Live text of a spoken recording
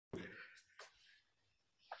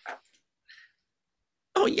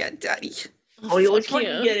Oh yeah, daddy. Oh, you look fuck like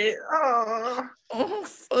yeah. you get it. Oh, Oh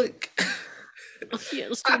fuck. Oh, yeah,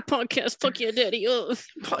 let's do a podcast. Fuck yeah, daddy. Oh,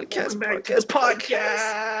 Podcast, welcome back podcast, to the podcast.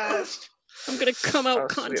 podcast. I'm gonna come out Oh,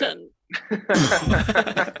 sweet. content.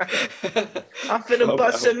 I'm finna Oh,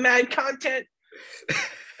 bust no. some mad content.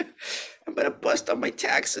 I'm gonna bust on my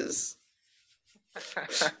taxes.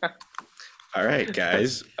 All right,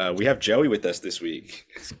 guys. We have Joey with us this week.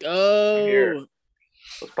 Let's go. Here.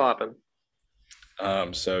 What's poppin'?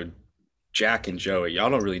 So Jack and Joey, y'all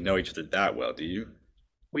don't really know each other that well, do you?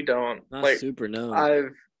 We don't. Not Like, super known.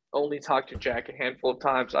 I've only talked to Jack a handful of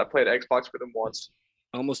times. I played Xbox with him once,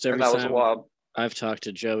 Almost and every that was time wild. I've talked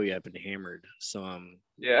to Joey, I've been hammered. So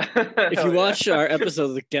Yeah. if Hell you yeah. watch our episode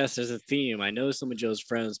of the guest, there's a theme. I know some of Joe's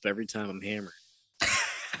friends, but every time I'm hammered.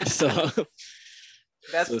 So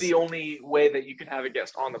That's So- the only way that you can have a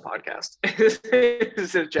guest on the podcast.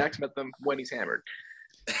 is if Jack's met them when he's hammered.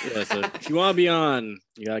 yeah, so if you want to be on,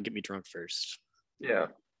 you gotta get me drunk first. Yeah.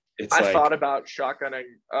 It's I like, thought about shotgunning.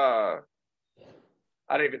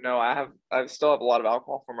 I don't even know. I still have a lot of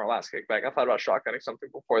alcohol from our last kickback. I thought about shotgunning something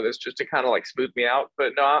before this just to kind of like smooth me out.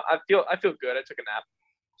 But no, I feel good. I took a nap,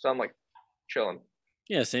 so I'm like chilling.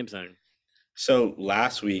 Yeah, same thing. so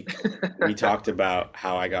last week we talked about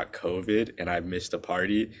how I got COVID and I missed a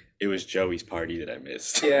party. It was Joey's party that I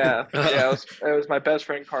missed. Yeah, it was my best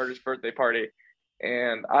friend Carter's birthday party,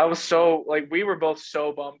 and I was so like we were both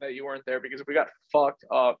so bummed that you weren't there because we got fucked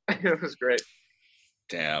up. It was great.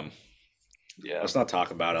 Damn. Yeah, Let's not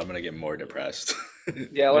talk about it. I'm gonna get more depressed.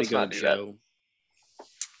 yeah. Way Let's to go, not do that. Joe.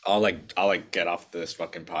 I'll get off this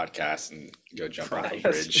fucking podcast and go jump off a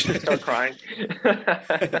bridge. Start crying.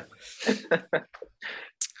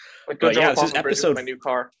 Like, But yeah, drive this off is a bridge with episode- my new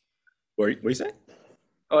car. What you say?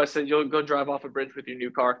 Oh, I said you'll go drive off a bridge with your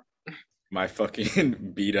new car. My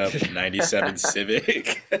fucking beat up 97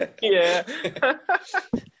 Civic. Yeah.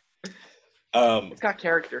 Um, It's got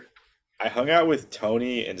character. I hung out with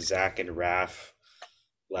Tony and Zach and Raph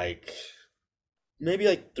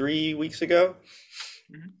maybe 3 weeks ago.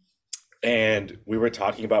 Mhm. And we were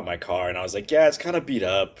talking about my car and I was like, yeah, it's kind of beat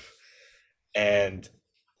up. And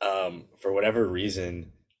for whatever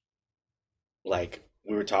reason,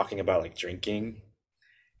 we were talking about drinking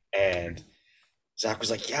and Zach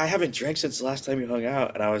was like, yeah, I haven't drank since the last time we hung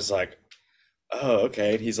out. And I was like, oh,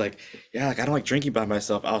 okay. And he's like, yeah, I don't like drinking by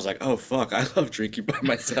myself. I was like, oh, fuck, I love drinking by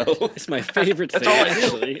myself. It's my favorite That's thing, all I do.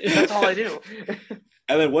 actually. That's all I do.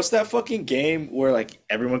 And then what's that fucking game where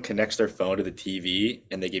everyone connects their phone to the TV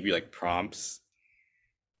and they give you prompts?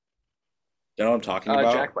 You know what I'm talking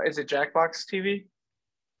about? Is it Jackbox TV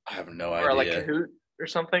I have no or idea. Kahoot or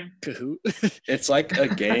something? Kahoot. It's like a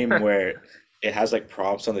game where it has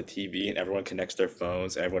prompts on the TV and everyone connects their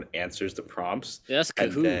phones and everyone answers the prompts. Yeah, that's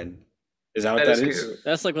And Kahoot. then is that what That that is is? Kahoot.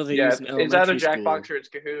 That's like what they Yeah, use in it's either elementary school. Jackbox or it's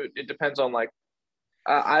Kahoot. It depends on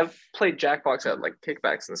I've played Jackbox at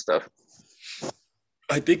kickbacks and stuff.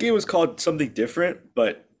 I think it was called something different,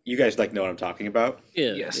 but you guys know what I'm talking about.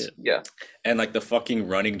 Yeah. Yes, Yeah. yeah. And the fucking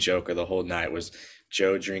running joke of the whole night was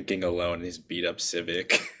Joe drinking alone in his beat up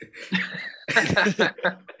Civic.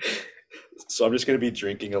 So I'm just gonna be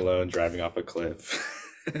drinking alone, driving off a cliff.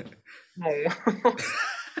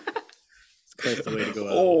 It's quite the way to go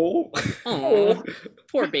out. Oh. Oh,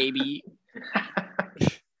 poor baby.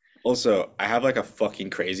 Also, I have a fucking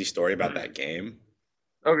crazy story about that game.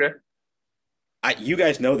 Okay, You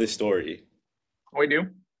guys know this story. we do.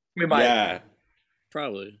 We might. Yeah.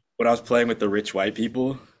 Probably. When I was playing with the rich white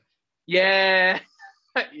people. Yeah.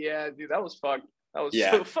 Yeah, dude, that was fucked. That was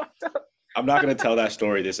Yeah. so fucked up. I'm not gonna tell that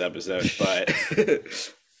story this episode, but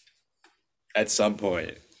at some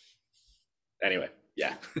point. Anyway,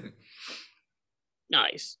 yeah.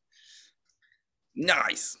 Nice.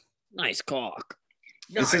 Nice. Nice cock.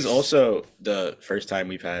 This is also the first time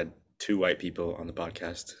we've had two white people on the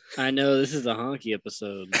podcast. I know this is the honky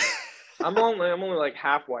episode. I'm only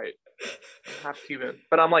half white. I'm half Cuban.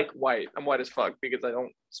 But I'm white. I'm white as fuck because I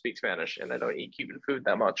don't speak Spanish and I don't eat Cuban food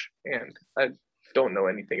that much. And I don't know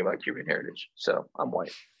anything about Cuban heritage. So I'm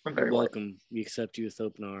white. I'm very You're white. welcome. We accept you with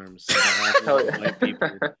open arms. Hell yeah. White people.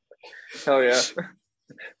 Hell yeah.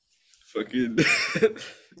 Fucking.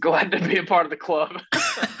 Glad to be a part of the club.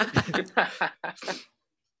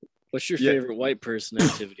 What's your Yeah. favorite white person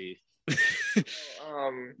activity?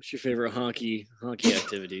 um What's your favorite honky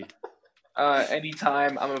activity?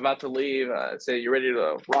 anytime I'm about to leave, say you ready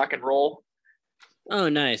to rock and roll. Oh,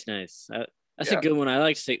 nice. That's Yeah. a good one. I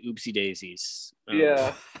like to say oopsie daisies.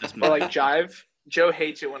 Yeah. That's Or my jive. Joe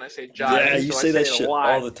hates it when I say jive. Yeah, you so I say that it a shit lot.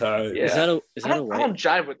 all the time. Yeah. Is that a I white? don't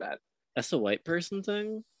jive with that. That's a white person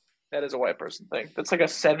thing. That is a white person thing. That's like a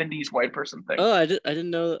 70s white person thing. Oh, I didn't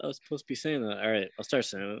know that I was supposed to be saying that. All right, I'll start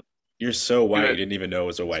saying it. You're so white, Yeah. you didn't even know it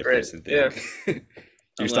was a white great. person thing. Yeah. You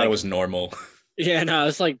I'm just thought like- it was normal. Yeah, no,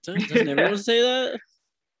 it's like, doesn't everyone say that?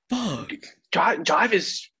 Fuck. Jive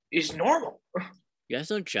is normal. You guys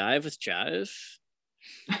don't jive with jive?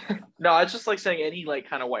 No, it's just like saying any like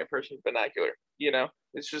kind of white person vernacular. You know,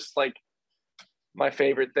 it's just like my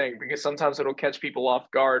favorite thing because sometimes it'll catch people off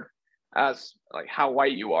guard as like how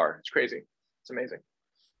white you are. It's crazy. It's amazing.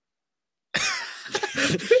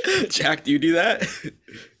 Jack, do you do that?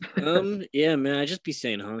 Yeah, man, I just be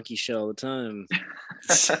saying honky shit all the time.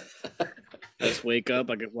 I just wake up,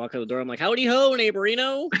 I could walk out the door, I'm like, howdy ho,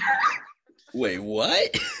 neighborino. Wait,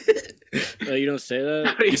 what? Oh, you don't say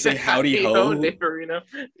that? You say howdy ho? neighborino.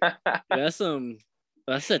 That's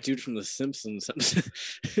that dude from The Simpsons.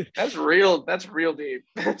 That's real. That's real deep.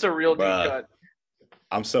 That's a real deep Bruh. cut.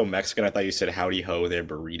 I'm so Mexican, I thought you said howdy ho there,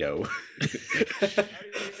 burrito.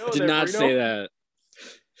 Did not say that.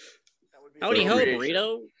 That Howdy ho,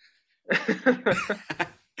 appropriation.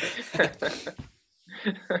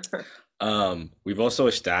 burrito. We've also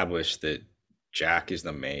established that Jack is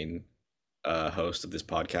the main host of this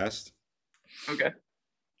podcast Okay,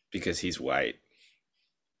 because he's white.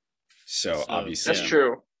 So obviously, that's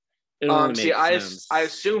true. It only See, makes I sense.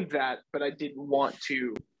 assumed that, but I didn't want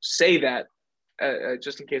to say that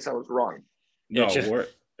just in case I was wrong. no, Yeah, we're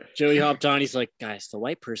Joey hopped on. He's like, guys, the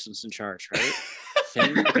white person's in charge, right?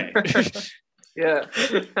 Same? Okay. Yeah.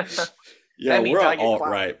 yeah, That means we're I an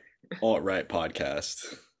get alt-right podcast.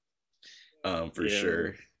 For Yeah.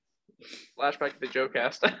 sure. Flashback to the Joe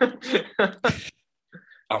cast. I'm Or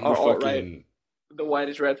the alt-right. fucking. The White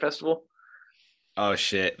is Red Festival. Oh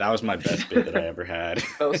shit, that was my best bit that I ever had.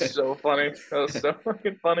 That was so funny. That was so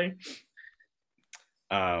fucking funny.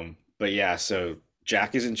 But yeah, so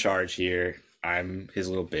Jack is in charge here. I'm his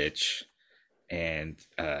little bitch, and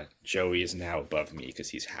Joey is now above me because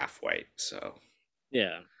he's half white. So,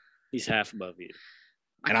 Yeah, he's half above you.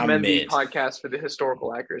 and I I'm commend the mid. podcast for the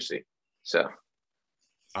historical accuracy. So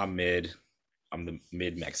I'm mid. I'm the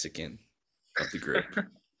mid Mexican of the group.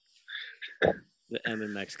 The M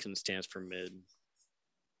in Mexican stands for mid.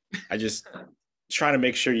 I just trying to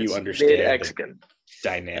make sure you it's understand the mid-Mexican.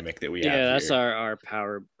 dynamic that we have. Yeah, that's here. our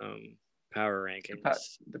power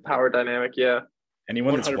rankings. The power dynamic, yeah.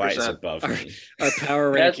 Anyone that's white is 100%. above me. Our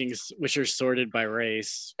power That's- rankings, which are sorted by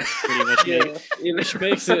race, pretty much Yeah.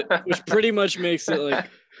 which pretty much makes it like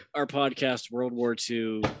our podcast World War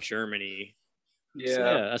II Germany. Yeah. So,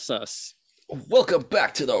 yeah, that's us. Welcome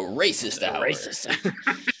back to the racist hour. Racist.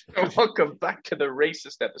 Welcome back to the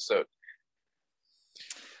racist episode.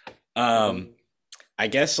 I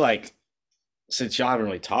guess like since y'all haven't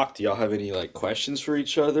really talked, do y'all have any like questions for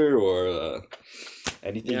each other or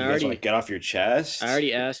anything Yeah, you I guys already- want to get off your chest? I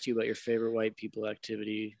already asked you about your favorite white people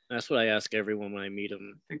activity. That's what I ask everyone when I meet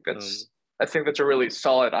them. I think that's a really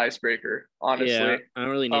solid icebreaker, honestly. Yeah, I don't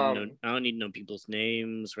really need to know. Um, I don't need to know people's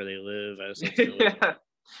names, where they live. I just like to know Yeah.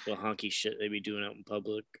 what honky shit they be doing out in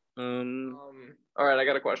public. All right, I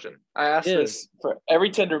got a question. I asked Yeah. this for every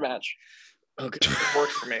Tinder match. Okay. It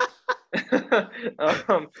works for me.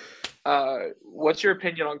 What's your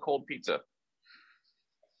opinion on cold pizza?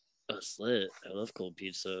 That's lit. I love cold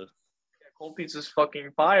pizza. Yeah, cold pizza's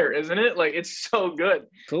fucking fire, isn't it? Like it's so good.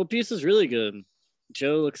 Cold pizza's really good.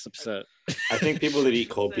 Joe looks upset. I think people that eat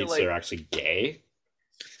cold They, pizza like- are actually gay.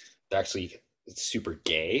 They're actually super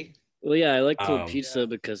gay. Well, yeah, I like cold Um, pizza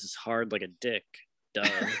because it's hard like a dick. Duh.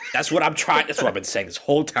 That's what I'm trying. That's what I've been saying this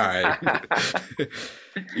whole time.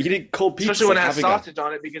 You can eat cold pizza. Especially when it like has having a- sausage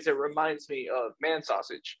on it because it reminds me of man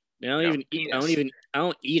sausage. I don't Yeah, even. penis. I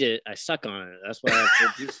don't eat it. I suck on it. That's why I have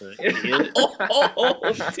cold pizza. Idiot.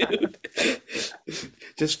 Oh, dude.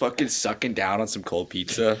 Just fucking sucking down on some cold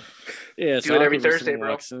pizza. Yeah, it's Do it every awkward when Thursday, someone bro.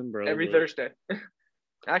 walks in, bro. Every but- Thursday.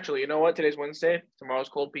 Actually, you know what? Today's Wednesday. Tomorrow's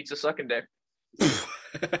cold pizza sucking day.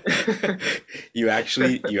 you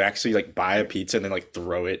actually like buy a pizza and then like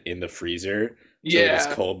throw it in the freezer so that it's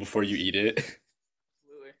cold before you eat it.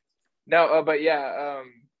 Absolutely. No, but yeah,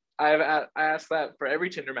 I asked that for every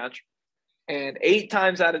Tinder match, and 8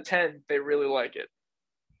 times out of 10 they really like it.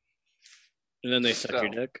 And then they suck your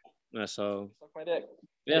So- dick. That's all. Suck my dick.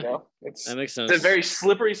 Yeah, You know, it's that makes sense. a very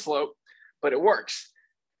slippery slope, but it works.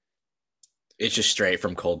 It's just straight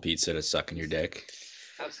from cold pizza to sucking your dick.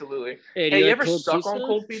 Absolutely. Hey, do Hey, you like ever cold suck pizza? on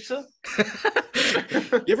cold pizza?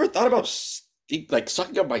 You ever thought about like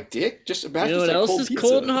sucking up my dick? Just You imagine know what like else cold is pizza.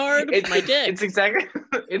 cold and hard? My dick. It's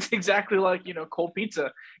exactly like cold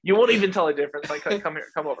pizza. You won't even tell a difference. Like, come here,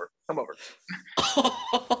 come over.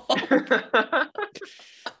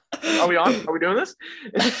 Are we on? Are we doing this?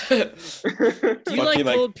 Do you like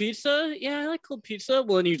cold pizza? Yeah, I like cold pizza.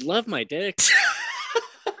 Well, then you'd love my dick.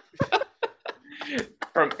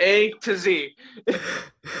 From A to Z.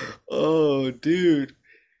 Oh, dude.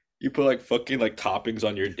 You put like fucking like toppings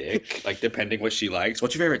on your dick, like depending what she likes.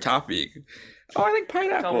 What's your favorite topping? Oh, I like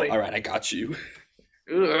pineapple. All right, I got you.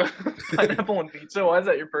 Ugh. Pineapple and pizza? Why is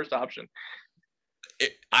that your first option?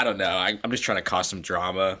 I don't know. I'm just trying to cause some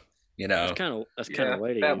drama, you know. That's kind of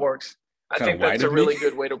white of you. That works. I Kinda think that's a really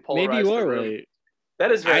good way to polarize. Maybe you are the room. right.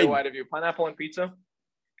 That is very white of you. Pineapple and pizza?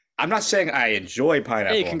 I'm not saying I enjoy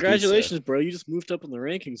pineapple. Hey, congratulations, bro. You just moved up in the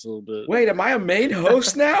rankings a little bit. Wait, am I a main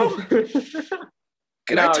host now?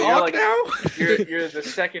 Can I talk now? You're the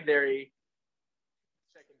secondary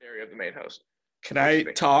of the main host. Can I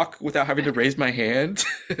talk without having to raise my hand?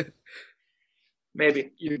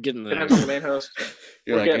 Maybe. You're getting there. Depends on the main host.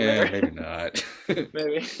 You're like, maybe not.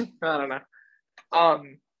 Maybe. I don't know.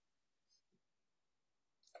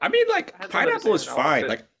 I mean, like, pineapple is fine.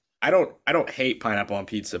 Like, I don't hate pineapple on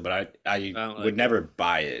pizza, but I would never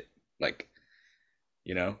buy it. Like,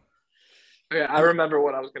 you know? Yeah, I remember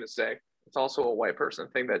what I was gonna say. It's also a white person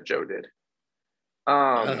thing that Joe did.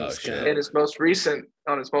 In his most recent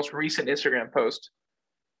Instagram post,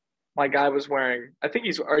 my guy was wearing. I think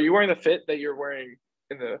are you wearing the fit that you're wearing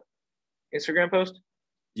in the Instagram post?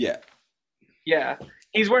 Yeah. Yeah,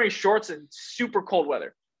 he's wearing shorts in super cold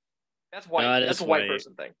weather. That's white. That's a white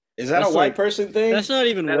person thing. Is that a white person thing? That's not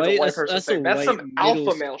even white. That's some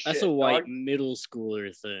alpha male shit. That's a white middle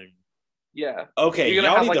schooler thing. Yeah. Okay,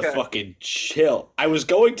 y'all need to fucking chill. I was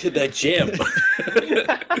going to the gym.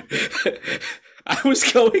 I was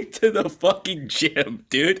going to the fucking gym,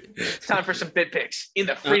 dude. It's time for some bit pics in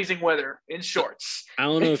the freezing weather in shorts. I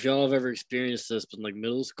don't know if y'all have ever experienced this, but like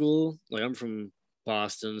middle school, like I'm from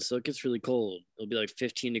Boston, so it gets really cold. It'll be like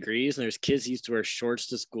 15 degrees, and there's kids who used to wear shorts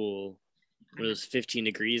to school when it was 15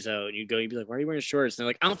 degrees out, and you'd be like, why are you wearing shorts? And they're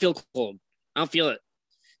like, I don't feel cold. I don't feel it.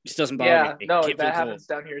 It just doesn't bother me. No, that happens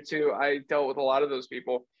down here too. I dealt with a lot of those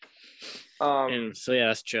people. And so yeah,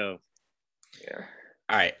 that's Joe. Yeah.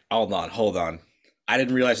 All right, hold on. I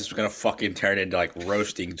didn't realize this was gonna fucking turn into like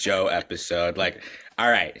roasting Joe episode. Like, all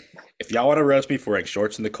right, if y'all want to roast me for wearing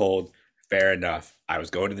shorts in the cold, fair enough. I was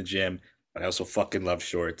going to the gym, but I also fucking love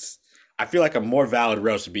shorts. I feel like a more valid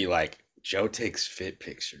roast would be like, Joe takes fit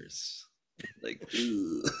pictures. Like,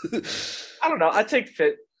 I don't know. I take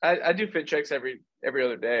fit. I do fit checks every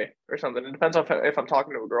other day or something. It depends on if I'm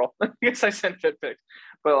talking to a girl. I guess I send fit pics.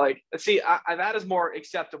 But like, see, that is more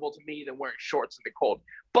acceptable to me than wearing shorts in the cold.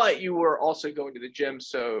 But you were also going to the gym,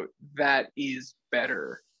 so that is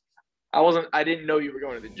better. I didn't know you were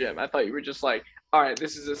going to the gym. I thought you were just like, all right,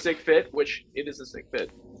 this is a sick fit, which it is a sick fit.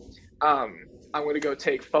 I'm going to go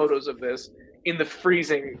take photos of this in the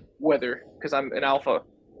freezing weather because I'm an alpha.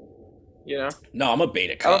 You know? No, I'm a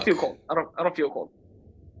beta cuck. I don't feel cold. I don't feel cold.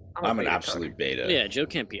 I'm an absolute beta. Yeah, Joe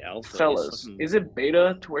can't be alpha. Fellas, is it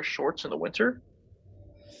beta to wear shorts in the winter?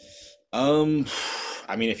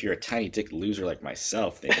 I mean, if you're a tiny dick loser like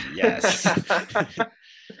myself, then yes.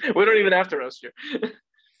 We don't even have to roast you.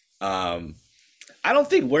 I don't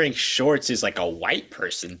think wearing shorts is like a white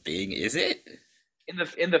person thing, is it?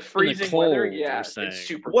 In the freezing cold, weather, yeah, it's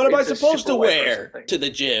super. What am I supposed to wear to the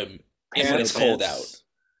gym when it's cold out?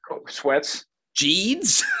 Sweats.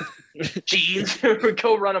 Jeans? Jeans.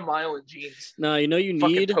 Go run a mile in jeans. No, you know you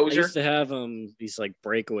need. Poser. I used to have these like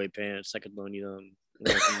breakaway pants. I could loan you them.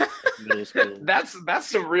 Middle school. That's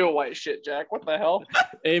some real white shit, Jack. What the hell?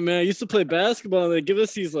 Hey man, I used to play basketball and they give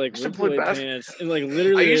us these like breakaway pants and like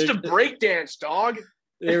literally. I used to break dance, dog.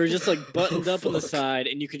 They were just like buttoned up on the side,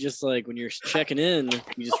 and you could just like when you're checking in,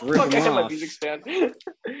 you just rip them off. My music stand. You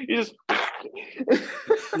just.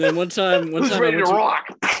 And then one time ready to rock.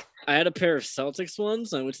 I had a pair of Celtics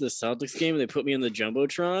ones. I went to the Celtics game and they put me in the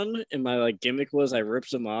Jumbotron. And my like gimmick was I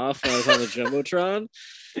ripped them off when I was on the Jumbotron.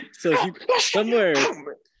 So if you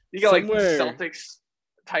you got like Celtics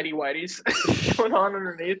tidy whities going on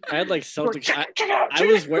underneath. I had like Celtics.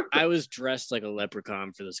 I was dressed like a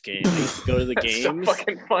leprechaun for this game. I used to go to the games. So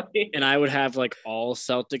fucking funny. And I would have like all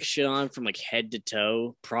Celtics shit on from like head to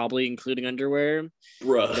toe, probably including underwear.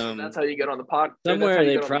 Bruh. That's how you get on the pod. Somewhere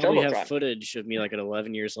they probably have footage of me like at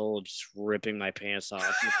 11 years old just ripping my pants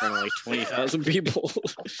off in front of like 20,000 people.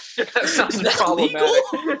 That sounds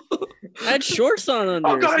problematic. I had shorts on under.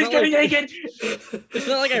 Oh god, he's getting naked. It's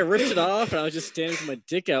not like I ripped it off and I was just standing with my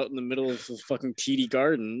dick out in the middle of the fucking TD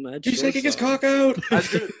garden. He's taking his cock out. I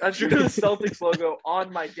drew the Celtics logo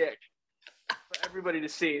on my dick for everybody to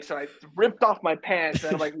see. So I ripped off my pants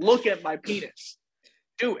and I'm like, look at my penis.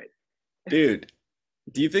 Do it. Dude,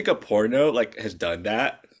 do you think a porno like has done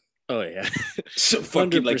that? Oh yeah, Some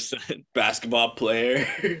fucking like 100%. basketball player.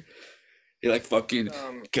 He like fucking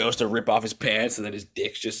Um, goes to rip off his pants and then his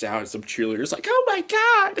dick's just out and some cheerleader's like, oh my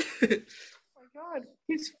god. oh my God,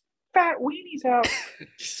 his fat weenie's out.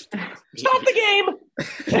 Stop the game.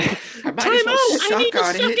 I might Time as well out, I suck need to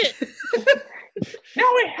on suck it. Now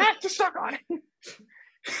I have to suck on it.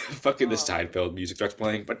 Fucking the Seinfeld music starts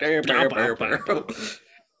playing. But this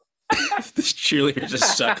cheerleader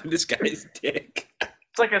just sucking this guy's dick.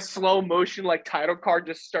 It's like a slow motion, like title card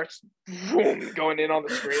just starts boom, going in on the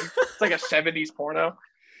screen. It's like a 70s porno.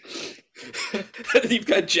 And you've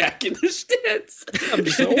got Jack in the stands. I'm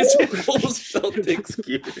so His full Celtics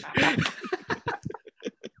gear.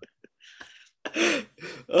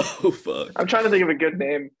 Oh fuck! I'm trying to think of a good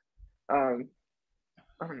name. I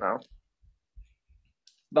don't know.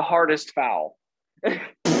 The hardest foul. I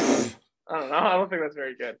don't know. I don't think that's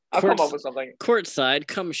very good. I'll come up with something. Courtside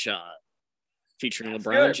cum shot featuring That's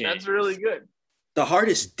LeBron good. James. That's really good. The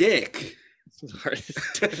hardest dick.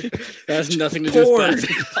 That has nothing to do with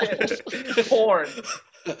basketball. Porn.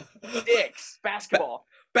 Dicks. Basketball.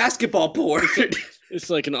 Basketball porn. It's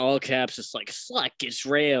like in all caps, it's like slut gets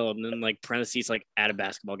railed, and then like parentheses like at a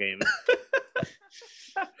basketball game.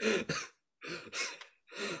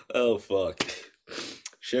 Oh fuck!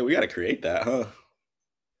 Shit, we gotta create that, huh?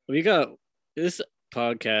 We got this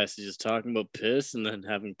podcast is just talking about piss and then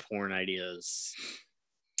having porn ideas.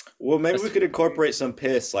 Well, maybe we could incorporate some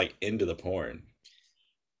piss like into the porn.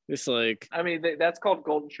 It's like I mean, that's called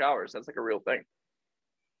golden showers. That's like a real thing.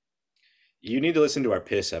 You need to listen to our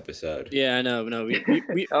piss episode. yeah, I know. No, we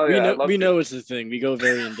Oh, yeah, I'd love we to. know it's the thing. We go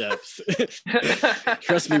very in depth.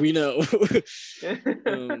 Trust me, we know.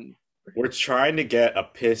 We're trying to get a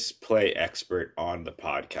piss play expert on the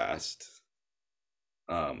podcast,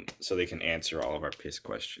 so they can answer all of our piss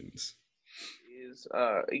questions. Is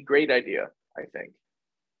a great idea, I think.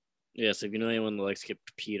 Yeah, so if you know anyone that likes to get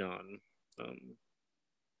peed on,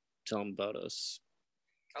 tell them about us.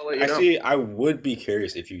 I'll let you know. Actually, I would be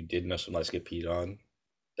curious if you did know someone likes to get peed on.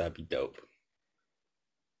 That'd be dope.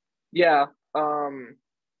 Yeah.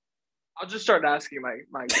 I'll just start asking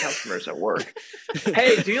my customers at work.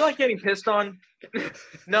 Hey, do you like getting pissed on?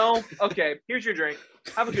 No? Okay, here's your drink.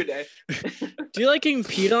 Have a good day. Do you like getting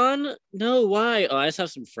peed on? No, why? Oh, I just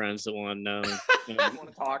have some friends that want to know. I want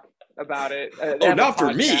to talk about it. They Oh, have a not for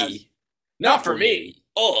podcast. me. Not for me.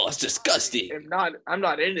 Oh, it's disgusting. I'm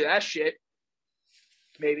not into that shit.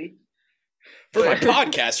 Maybe. For my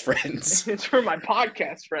podcast friends. It's for my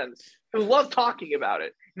podcast friends who love talking about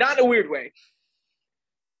it. Not in a weird way.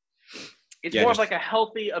 It's Yeah, more just- of like a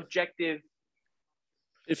healthy, objective.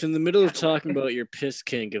 If in the middle of talking about your piss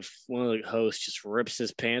kink, if one of the hosts just rips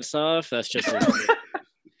his pants off, that's just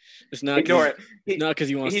it's not. Ignore it. It's not because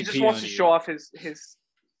he wants. He to just pee wants on to you. show off his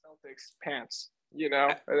Celtics pants, you know,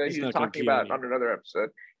 and then He's he's not gonna talking pee on about it you. on another episode.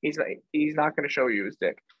 He's not going to show you his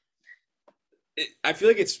dick. I feel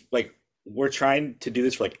like it's like we're trying to do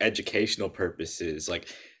this for like educational purposes. Like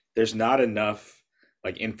there's not enough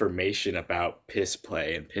like information about piss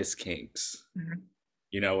play and piss kinks. Mhm.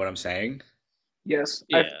 You know what I'm saying? Yes.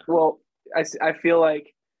 Yeah. I feel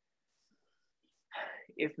like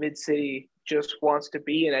if Mid City just wants to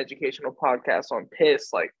be an educational podcast on piss,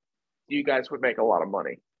 like you guys would make a lot of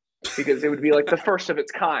money because it would be like the first of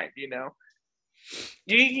its kind. You know,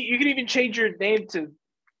 you could even change your name to,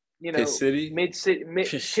 you know, Piss City?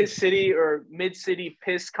 Piss City or Mid City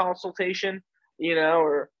Piss Consultation, you know,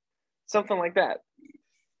 or something like that.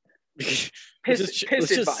 Piss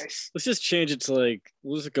advice. Let's just change it to like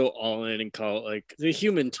we'll just go all in and call it like the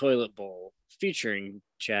Human Toilet Bowl featuring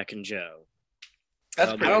Jack and Joe.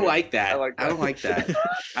 That's I pretty don't good. like that. I like that. I don't like that.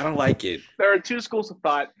 I don't like it. There are two schools of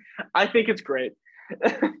thought. I think it's great.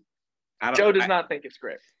 Joe does not think it's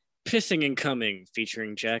great. Pissing and Coming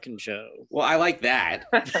featuring Jack and Joe. Well, I like that.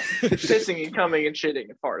 Pissing and coming and shitting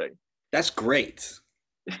and farting. That's great.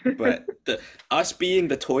 But us being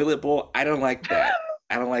the toilet bowl, I don't like that.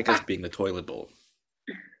 I don't like us being the toilet bowl.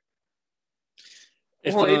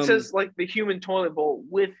 Well, it says like the Human Toilet Bowl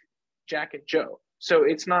with Jack and Joe. So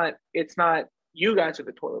it's not you guys are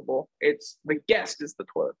the toilet bowl. It's the guest is the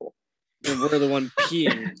toilet bowl. And we're the one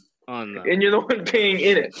peeing on them. And you're the one peeing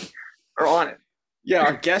in it or on it. Yeah,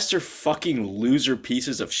 our guests are fucking loser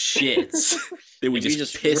pieces of shits that we And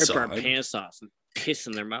just we piss rip on. our pants off and piss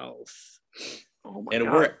in their mouth. Oh my And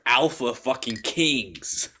God. we're alpha fucking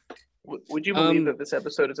kings. Would you believe that this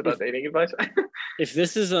episode is about dating advice? If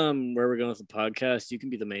this is where we're going with the podcast, you can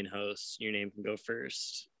be the main host. Your name can go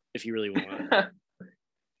first if you really want.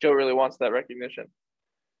 Joe really wants that recognition.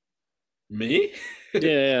 Me?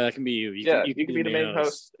 Yeah, that can be you. You You can be the main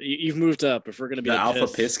host. You've moved up. If we're gonna be The the alpha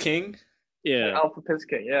piss king? yeah. Alpha Piss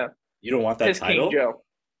King, yeah. You don't want that Piss King title? Joe.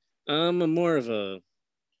 I'm more of a.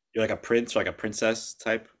 You're like a prince, like a princess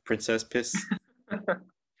type, princess piss.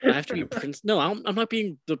 I have to be prince. No, I'm not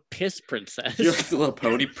being the piss princess. You're like the little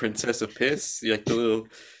pony princess of piss. You're like the little.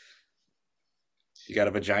 You got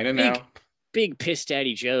a vagina Big, now. big piss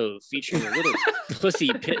daddy Joe featuring a little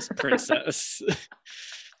pussy piss princess.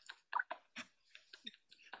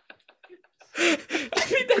 I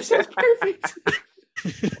think that sounds perfect.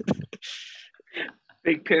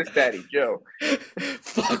 Big Piss Daddy Joe.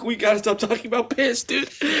 Fuck, we gotta stop talking about piss, dude.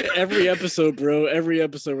 Every episode, bro. Every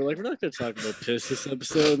episode, we're like, we're not gonna talk about piss this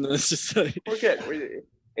episode, and then it's just like, We're good.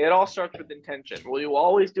 It all starts with intention. Will you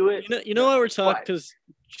always do it? you know why we're talking? Why? Because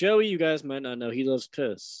Joey, you guys might not know, he loves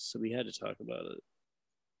piss, so we had to talk about it.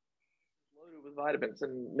 Loaded with vitamins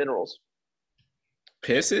and minerals.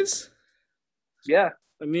 Pisses? Yeah.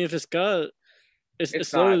 I mean, if it's got, it's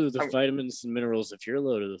It's loaded not. with the vitamins and minerals. If you're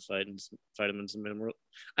loaded with vitamins and minerals,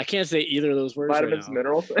 I can't say either of those words Vitamins and right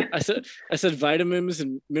now. minerals. I said vitamins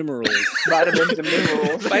and minerals. Vitamins and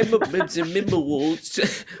minerals. Vitamins and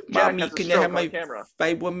minerals. Mommy, has a can I stroke have on my camera.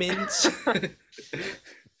 vitamins?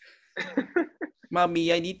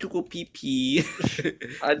 Mommy, I need to go pee pee.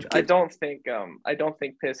 I don't think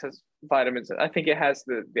piss has vitamins. I think it has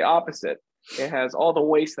the opposite. It has all the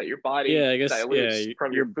waste that your body Yeah, I guess, dilutes yeah,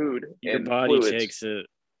 from your food Your and body fluids. takes it,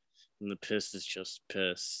 and the piss is just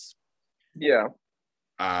piss. Yeah.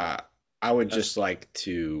 I would just like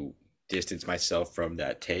to distance myself from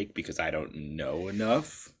that take because I don't know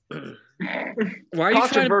enough. Why are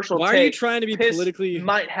you trying to be Piss politically?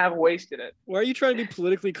 might have waste in it. Why are you trying to be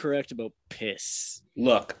politically correct about piss?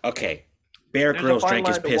 Look, okay. Bear There's a Grylls fine drank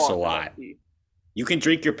his line to piss a walk, lot. Mikey. You can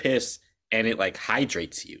drink your piss and it like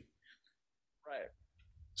hydrates you. Right.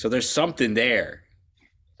 So there's something there.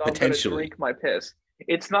 So I'm Potentially. gonna drink my piss.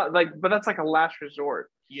 It's not like, but that's like a last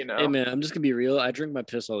resort, you know. Hey man, I'm just gonna be real. I drink my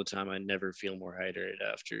piss all the time. I never feel more hydrated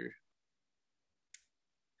after.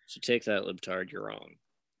 So take that, libtard. You're wrong.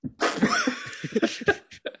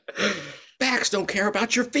 Facts don't care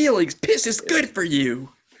about your feelings. Piss is good for you.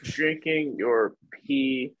 Drinking your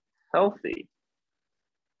pee healthy.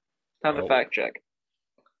 Time to Oh. fact check.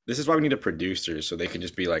 This is why we need a producer so they can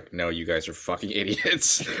just be like, no, you guys are fucking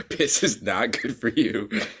idiots. Piss is not good for you.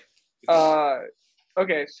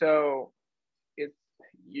 Okay, so it's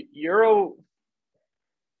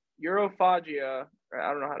Europhagia,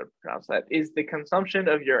 I don't know how to pronounce that, is the consumption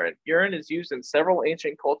of urine. Urine is used in several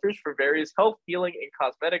ancient cultures for various health, healing, and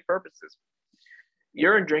cosmetic purposes.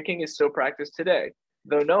 Urine drinking is still practiced today,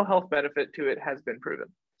 though no health benefit to it has been proven.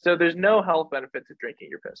 So there's no health benefit to drinking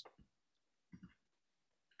your piss.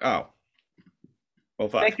 Oh. Well,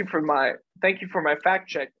 fuck. Thank you for my fact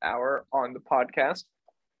check hour on the podcast.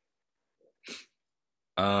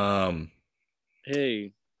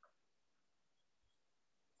 Hey,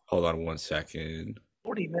 Hold on 1 second.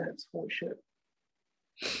 40 minutes. Holy shit.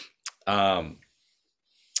 Do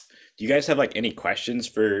you guys have like any questions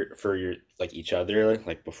for your like each other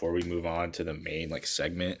like before we move on to the main like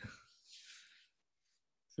segment?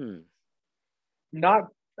 Not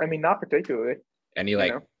particularly. Any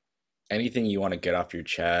like anything you want to get off your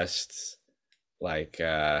chest? Like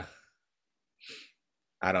I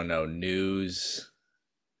don't know, news.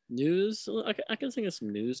 news. I can think of some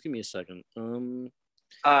news. Give me a second.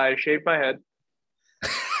 I shaved my head.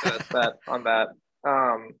 That's that on that.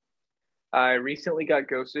 I recently got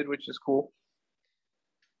ghosted, which is cool.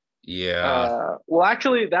 Yeah. Well,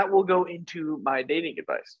 actually, that will go into my dating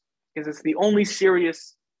advice because it's the only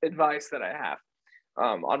serious advice that I have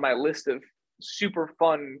on my list of super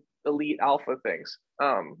fun elite alpha things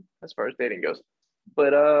as far as dating goes.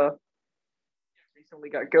 But recently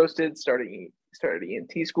got ghosted. Started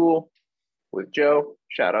ENT school with Joe.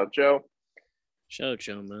 Shout out Joe. Shout out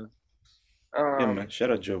Joe, man. Yeah, man.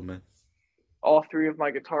 Shout out Joe, man. All three of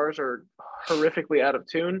my guitars are horrifically out of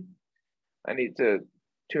tune. I need to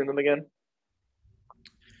tune them again.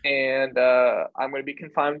 And I'm going to be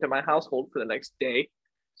confined to my household for the next day.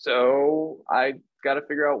 So I got to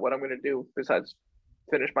figure out what I'm going to do besides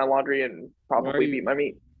finish my laundry and probably beat my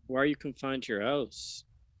meat. Why are you confined to your house?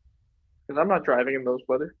 Because I'm not driving in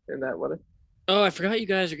that weather. Oh, I forgot you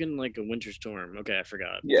guys are getting like a winter storm. Okay, I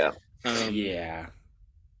forgot. Yeah. Yeah.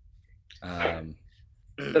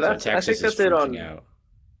 So that's, I think that's it on. Out.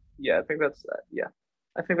 Yeah, I think that's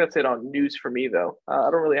I think that's it on news for me though.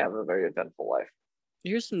 I don't really have a very eventful life.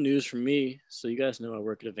 Here's some news from me. So you guys know I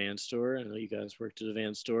work at a van store. I know you guys worked at a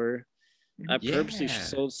van store. I purposely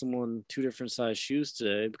sold someone 2 different size shoes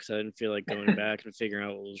today because I didn't feel like going back and figuring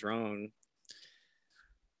out what was wrong.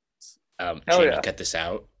 Jamie, cut this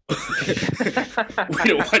out. We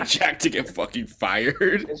don't want Jack to get fucking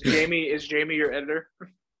fired. Is Jamie your editor?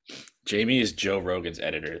 Jamie is Joe Rogan's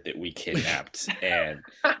editor that we kidnapped and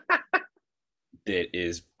that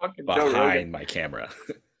is Fucking Joe Rogan. behind my camera.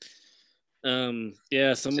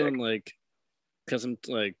 Yeah, someone like, because I'm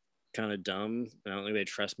like kind of dumb, I don't think they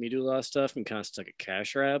trust me to do a lot of stuff. I'm kind of stuck at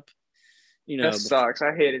cash wrap. You know, That sucks.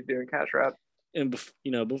 I hated doing cash wrap. and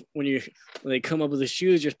when they come up with the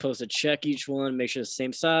shoes, you're supposed to check each one, make sure it's the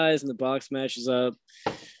same size and the box matches up.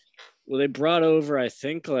 Well, they brought over, I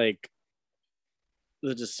think, like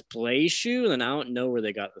the display shoe, and I don't know where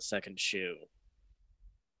they got the second shoe.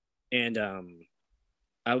 And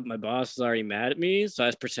my boss was already mad at me, so I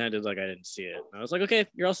just pretended like I didn't see it. I was like, okay,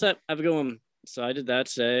 you're all set. Have a good one. So I did that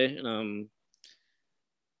today. And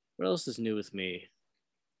what else is new with me?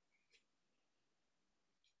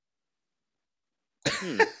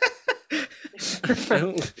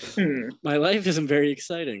 My life isn't very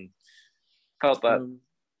exciting. Felt that.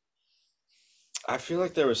 I feel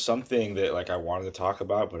like there was something that like I wanted to talk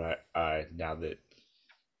about, but I now that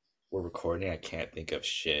we're recording, I can't think of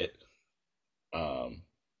shit.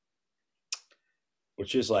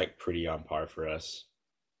 Which is like pretty on par for us.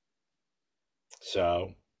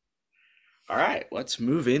 So, all right, let's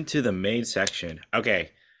move into the main section. Okay.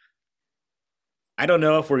 I don't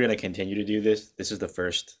know if we're going to continue to do this. This is the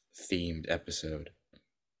first themed episode.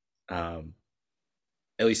 At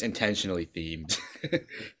least intentionally themed.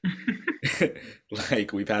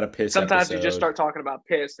 Like we've had a piss Sometimes episode. you just start talking about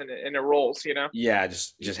piss and it rolls, you know? Yeah,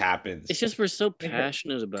 just happens. It's just we're so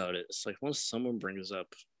passionate about it. It's like once someone brings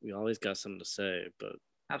up, we always got something to say, but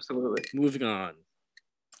absolutely. Moving on.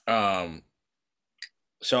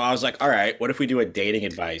 So I was like, all right, what if we do a dating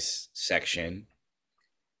advice section?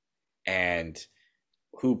 And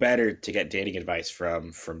who better to get dating advice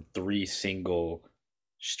from three single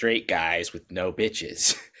straight guys with no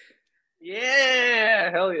bitches?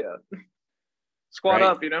 Yeah, hell yeah. Squat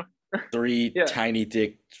up, you know? Three tiny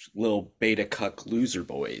dick little beta cuck loser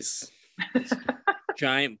boys.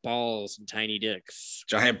 Giant balls and tiny dicks.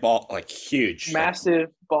 Giant ball, like huge. Massive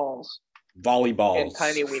balls. Volleyballs. And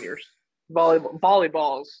tiny wieners.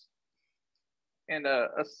 Volleyballs. And a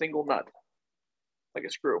single nut. Like a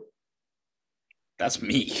screw. That's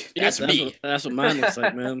me. That's me. That's what mine looks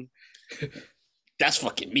like, man. That's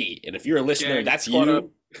fucking me. And if you're a listener, that's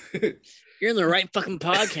you. You're in the right fucking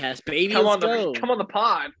podcast, baby. Come Let's on go. Come on the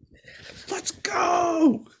pod. Let's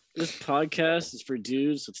go. This podcast is for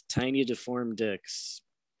dudes with tiny deformed dicks.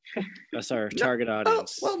 That's our target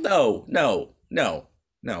audience. Well, no.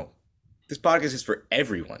 This podcast is for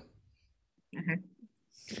everyone. Mm-hmm.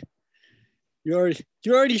 You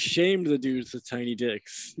already shamed the dudes with tiny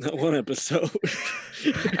dicks. Not one episode.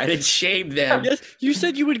 I didn't shame them. Yes, you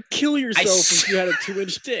said you would kill yourself if you had a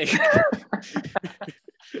 2-inch dick.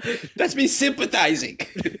 That's me sympathizing.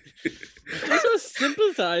 That's not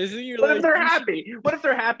sympathizing. You're what if they're happy? What if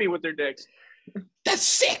they're happy with their dicks? That's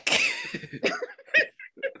sick.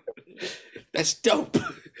 That's dope.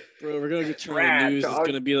 Bro, we're going to turn the news. It's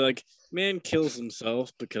going to be like, man kills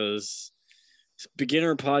himself because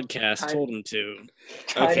beginner podcast told him to.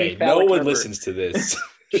 Okay, no one listens to this.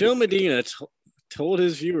 Joe Medina told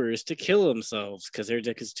his viewers to kill themselves because their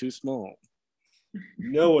dick is too small.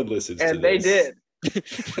 No one listens to this. And they did.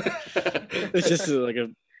 It's just like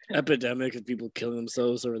an epidemic of people killing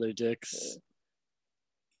themselves over their dicks.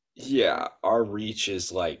 Yeah, our reach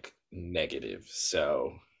is like negative,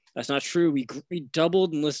 so. That's not true. We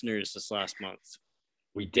doubled in listeners this last month.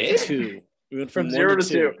 We did? 2. We went from 0 to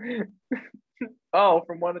 2. Oh,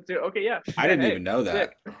 from 1 to 2. Okay, yeah. I didn't even know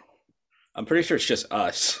that. Sick. I'm pretty sure it's just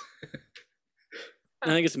us. I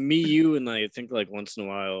think it's me, you, and I think like once in a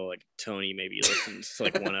while, like Tony maybe listens to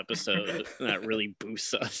like one episode, and that really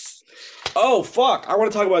boosts us. Oh fuck! I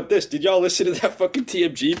want to talk about this. Did y'all listen to that fucking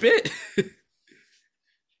TMG bit?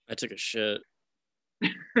 I took a shit.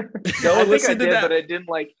 No one listened to that, but I didn't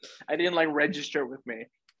like register with me,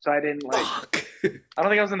 so I didn't like. Fuck. I don't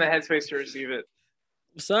think I was in the headspace to receive it.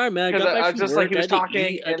 Sorry, man. I was just like, he was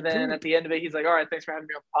talking, and then at the end of it, he's like, all right, thanks for having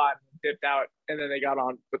me on the pod, and dipped out, and then they got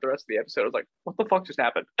on with the rest of the episode. I was like, what the fuck just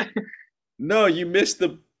happened? No, you missed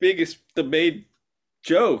the main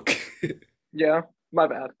joke. Yeah, my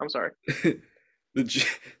bad. I'm sorry. The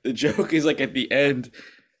joke is like at the end,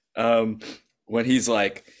 when he's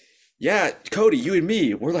like, yeah, Cody, you and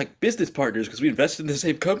me, we're like business partners because we invested in the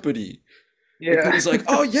same company. Yeah. And he's like,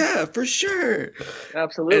 oh yeah, for sure.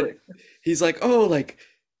 Absolutely. And he's like, oh, like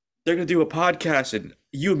they're gonna do a podcast and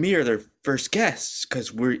you and me are their first guests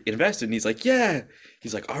because we're invested. And he's like, yeah.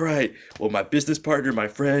 He's like, all right, well, my business partner, my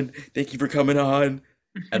friend, thank you for coming on.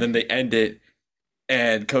 And then they end it,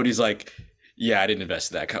 and Cody's like, yeah, I didn't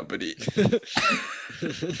invest in that company.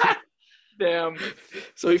 Damn.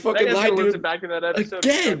 So he That fucking guy's lied gonna to listen him back to that episode.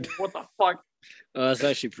 again. What the fuck? Oh, that's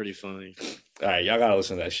actually pretty funny. All right, y'all gotta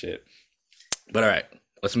listen to that shit. But all right,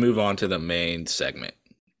 let's move on to the main segment.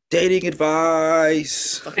 Dating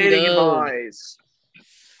advice. Fucking Dating go. advice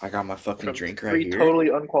I got my fucking from drink right three here. totally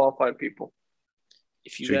unqualified people.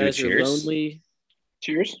 If you Should we do guys are cheers? lonely,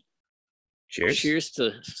 Cheers. Cheers. cheers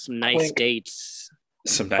to some nice Clink. dates.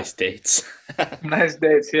 Some nice dates. Nice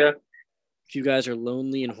dates, yeah. If you guys are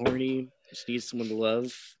lonely and horny, just need someone to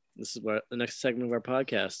love, this is what the next segment of our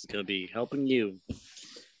podcast is going to be, helping you.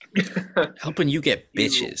 Helping you get You-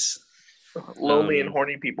 bitches. Lonely and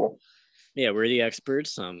horny people. Yeah, we're the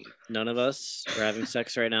experts. None of us are having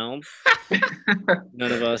sex right now.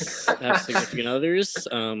 None of us have significant others.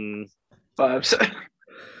 Vibes.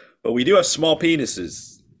 But we do have small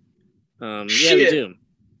penises. Yeah, we Shit. do.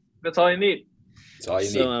 That's all you need. That's all you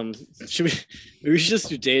So, need. we should just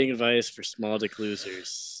do dating advice for small dick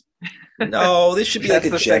losers. No, this should be like That's a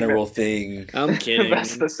the general thing. I'm kidding.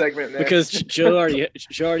 That's the segment there. Because Joe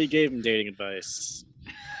already gave him dating advice.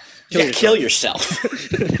 Kill yourself.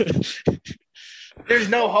 There's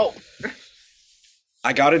no hope.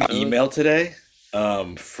 I got an email today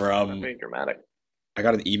from Being dramatic. I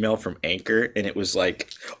got an email from Anchor, and it was like,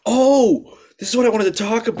 "Oh, this is what I wanted to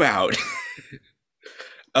talk about."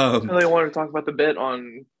 I really wanted to talk about the bit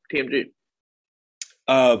on TMG.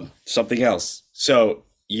 Something else. So,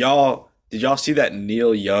 did y'all see that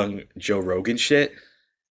Neil Young Joe Rogan shit?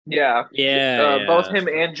 Yeah. Yeah. Both him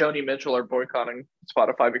and Joni Mitchell are boycotting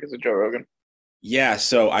Spotify because of Joe Rogan. Yeah,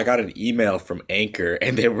 so I got an email from Anchor,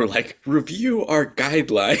 and they were like, "Review our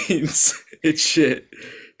guidelines." and shit.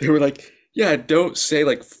 They were like, "Yeah, don't say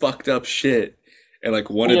like fucked up shit." And like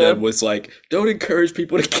one of them was like, "Don't encourage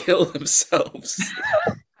people to kill themselves."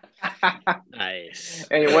 Nice.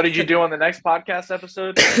 Hey, what did you do on the next podcast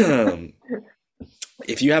episode?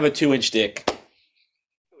 If you have a 2-inch dick,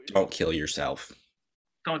 don't kill yourself.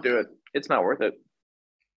 Don't do it. It's not worth it.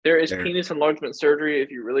 There is There. penis enlargement surgery if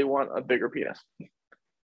you really want a bigger penis.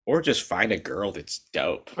 Or just find a girl that's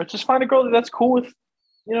dope. But just find a girl that's cool with,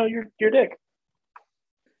 your dick.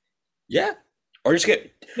 Yeah. Or just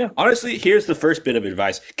get, Yeah. honestly, here's the first bit of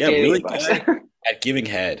advice. Get Dating really advice. good at giving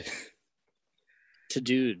head. To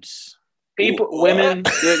dudes. People, Ooh, women,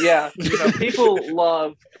 yeah. People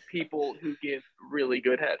love people who give really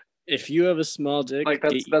good head. If you have a small dick, Like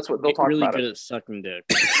that's what they'll get talk really about good it. at sucking dick.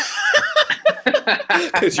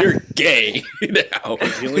 Because you're gay now.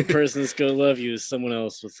 The only person that's gonna love you is someone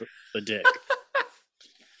else with a dick.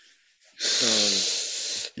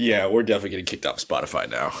 Yeah, we're definitely getting kicked off Spotify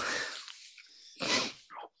now.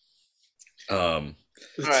 The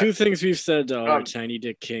Alright. two things we've said to all our Um, tiny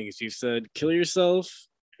dick kings. You've said kill yourself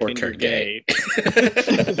Or and turn you're gay. we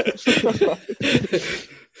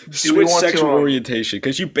Switch want to, sexual orientation,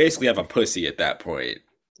 because you basically have a pussy at that point.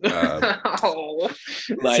 Oh.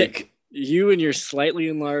 Like, You and your slightly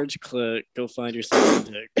enlarged clit, go find yourself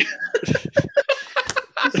a dick.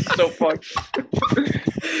 So fucked.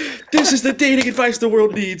 this is the dating advice the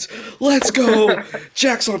world needs. Let's go.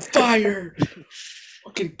 Jack's on fire.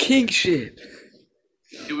 Fucking king shit.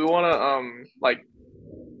 Do we want to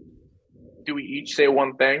do we each say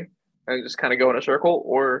one thing and just kind of go in a circle,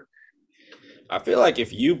 or I feel like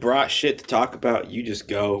if you brought shit to talk about, you just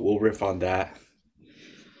go. We'll riff on that.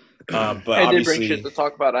 But I did bring obviously, shit to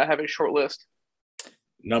talk about? I have a short list.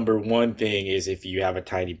 number one thing is if you have a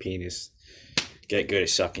tiny penis, get good at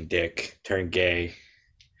sucking dick, turn gay.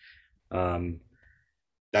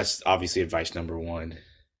 That's obviously advice number one.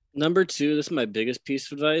 Number two, this is my biggest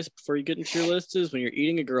piece of advice before you get into your list, is when you're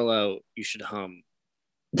eating a girl out, you should hum.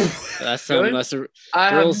 That's Really?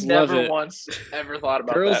 I Girls have love never it. once ever thought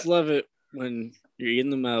about Girls that. love it when you're eating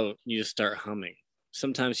them out and you just start humming.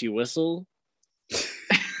 Sometimes you whistle.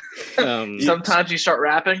 Sometimes you start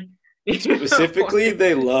rapping. Specifically,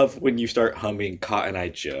 they love when you start humming Cotton Eye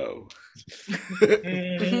Joe.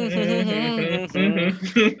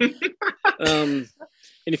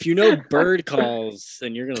 And if you know bird calls,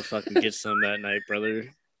 then you're gonna fucking get some that night, brother.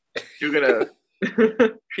 You're gonna.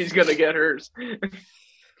 She's gonna get hers.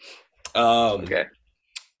 Okay.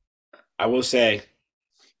 I will say,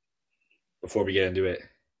 before we get into it,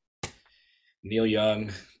 Neil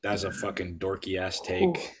Young, that's a fucking dorky ass take.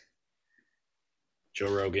 Ooh.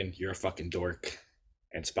 Joe Rogan, you're a fucking dork.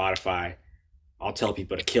 And Spotify, I'll tell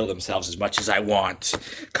people to kill themselves as much as I want.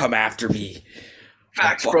 Come after me.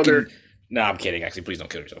 Facts, Fucking- brother. No, I'm kidding. Actually, please don't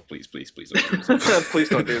kill yourself. Please don't kill yourself. Please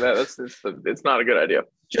don't do that. It's not a good idea.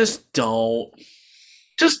 Just don't.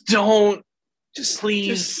 Just don't. Just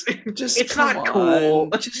Please. Just It's come not cool.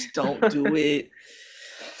 on. Just don't do it.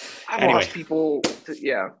 I've Anyway. watched people.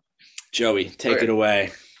 Yeah. Joey, take Okay. it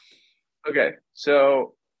away. Okay,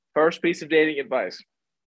 so first piece of dating advice.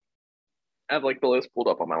 I have like the list pulled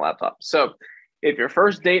up on my laptop. So if your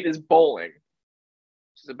first date is bowling,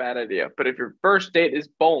 which is a bad idea, but if your first date is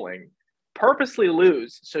bowling, purposely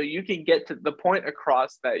lose so you can get to the point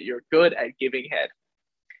across that you're good at giving head.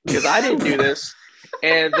 Because I didn't do this,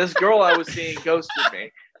 and this girl I was seeing ghosted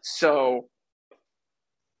me. So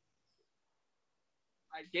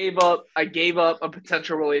I gave up a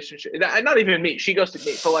potential relationship. Not even me. She ghosted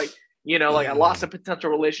me. So like, like I lost a potential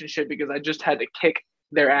relationship because I just had to kick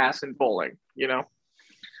their ass in bowling, I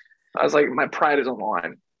was like, my pride is on the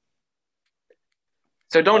line.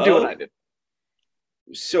 So don't do what I did.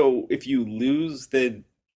 So if you lose, then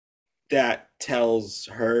that tells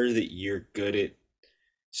her that you're good at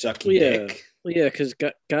sucking dick. Well, yeah, because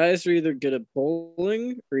guys are either good at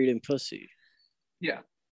bowling or eating pussy. Yeah.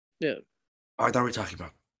 Yeah. Oh, I thought we were talking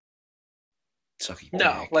about sucking dick.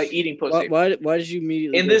 No, like eating pussy. Why did you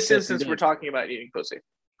immediately? In this instance, we're talking about eating pussy.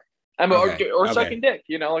 I mean, or sucking dick,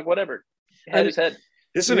 like whatever. Head is head.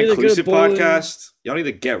 This is an inclusive podcast. Y'all need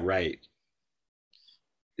to get right.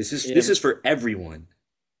 This is for everyone.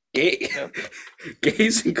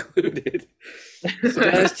 Gays included. So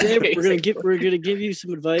guys, today we're gonna give you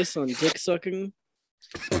some advice on dick sucking.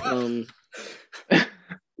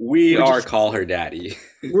 Call her daddy.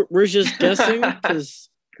 We're just guessing because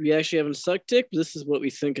we actually haven't sucked dick. But this is what we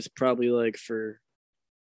think it's probably like for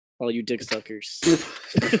all you dick suckers.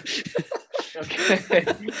 Okay.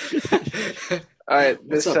 All right.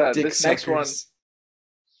 This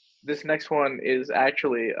next one is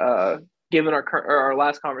actually given our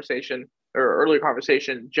last conversation or earlier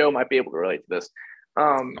conversation, Joe might be able to relate to this.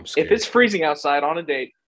 If it's freezing outside on a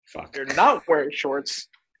date, you're not wearing shorts,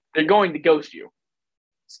 they're going to ghost you.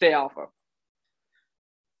 Stay alpha.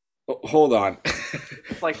 Hold on.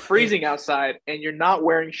 It's like freezing outside and you're not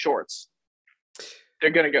wearing shorts.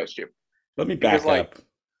 They're going to ghost you. Let me back up.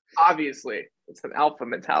 Obviously, it's an alpha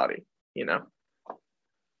mentality,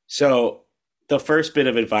 So the first bit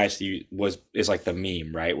of advice is like the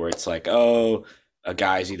meme, right? Where it's like, oh, a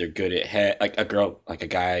guy's either good at head, like a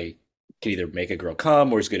guy can either make a girl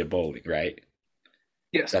come or is good at bowling, right?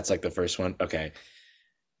 Yes. That's like the first one. Okay.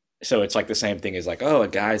 So it's like the same thing as like, oh, a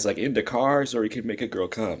guy's like into cars or he can make a girl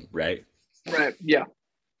come, right? Right. Yeah.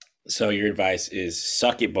 So your advice is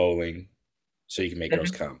suck at bowling so you can make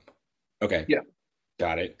girls come. Okay. Yeah.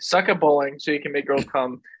 Got it. Suck at bowling so you can make girls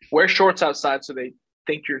come. Wear shorts outside so they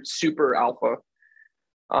think you're super alpha.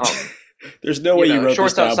 There's no way you wrote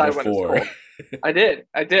this down before. I did.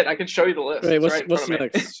 I can show you the list. Wait, what's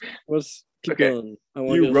next? Keep going.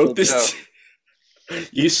 You wrote this.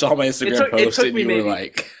 You saw my Instagram post and you were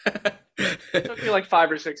like... It took me like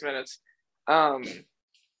 5 or 6 minutes. The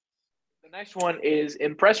next one is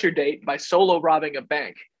impress your date by solo robbing a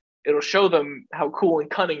bank. It'll show them how cool and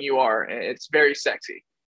cunning you are, and it's very sexy.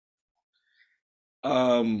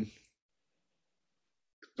 Before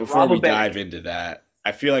we dive into that,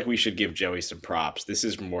 I feel like we should give Joey some props. This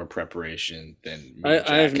is more preparation than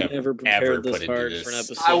I've never prepared this hard for an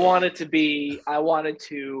episode. I wanted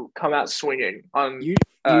to come out swinging on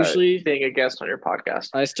usually being a guest on your podcast.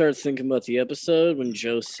 I start thinking about the episode when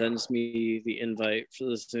Joe sends me the invite for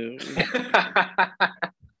the Zoom.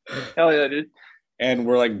 Hell yeah, dude. And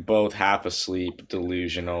we're like both half asleep,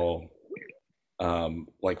 delusional,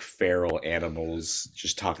 like feral animals,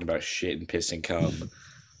 just talking about shit and piss and cum.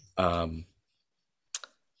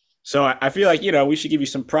 So I feel like, we should give you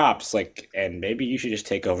some props, and maybe you should just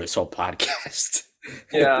take over this whole podcast.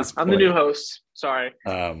 Yeah, I'm the new host. Sorry.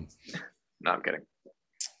 No, I'm kidding.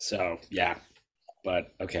 So yeah,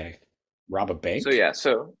 but okay. Rob a bank. So yeah,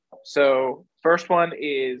 so first one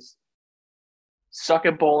is suck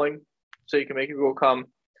at bowling so you can make a girl come.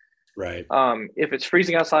 Right. If it's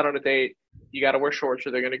freezing outside on a date, you got to wear shorts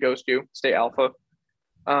or they're going to ghost you. Stay alpha.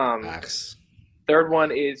 Max. Third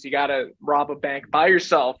one is you got to rob a bank by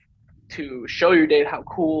yourself to show your date how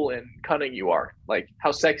cool and cunning you are, like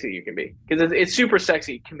how sexy you can be. Because it's super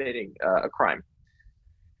sexy committing a crime.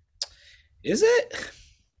 Is it?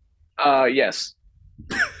 Yes.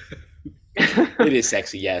 It is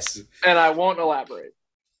sexy, yes. And I won't elaborate.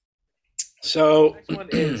 So the next one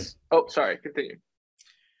is sorry, continue.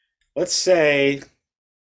 Let's say,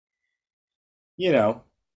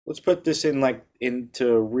 let's put this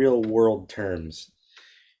into real world terms.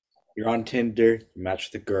 You're on Tinder, you match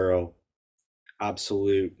with a girl,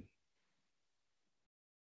 absolute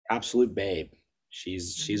babe.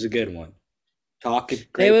 She's a good one. Talking,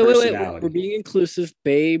 great personality. Wait. We're being inclusive,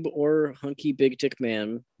 babe or hunky big dick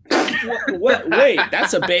man. What? Wait,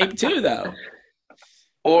 that's a babe too, though.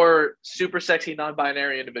 Or super sexy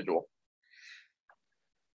non-binary individual.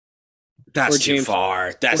 That's Or too James-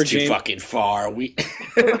 far. That's or too James- fucking far. We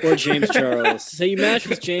Or James Charles. Say you match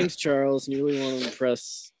with James Charles and you really want to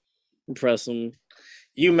impress him.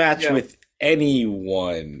 You match Yeah. with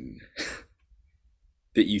anyone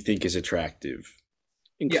that you think is attractive.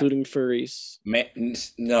 Including furries.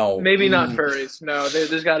 No. Maybe not furries. No,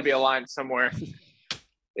 there's got to be a line somewhere.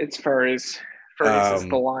 It's furries. Furries is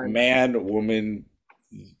the line. Man, woman,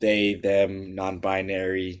 they, them,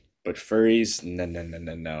 non-binary, but furries, no.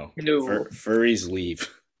 No. Furries leave.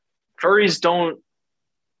 Furries don't.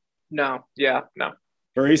 No. Yeah. No.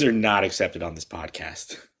 Furries are not accepted on this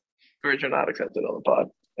podcast. Furries are not accepted on the pod.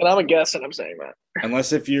 And I'm a guest, and I'm saying that.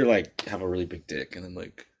 Unless if you're like have a really big dick and then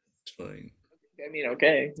like it's fine. I mean,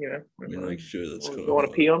 okay, you know. I mean, like sure, let's go. You want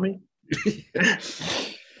to pee on me?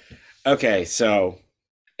 Okay, so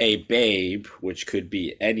a babe, which could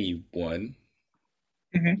be anyone.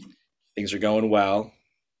 Mhm. Things are going well.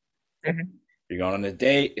 Mhm. You're going on a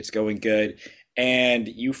date. It's going good, and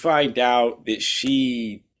you find out that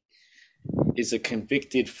she is a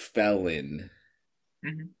convicted felon.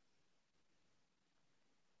 Mhm.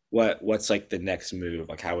 What's like the next move?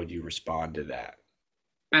 Like, how would you respond to that?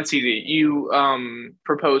 That's easy. You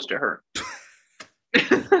propose to her,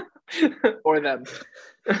 or them,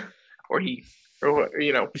 or he, or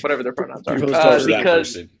whatever their pronouns are. Propose to that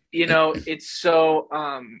Because person. it's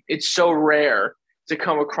so rare to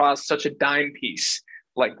come across such a dime piece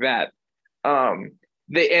like that. And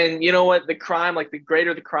you know what? The crime, like the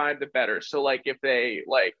greater the crime, the better. So like if they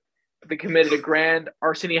committed a grand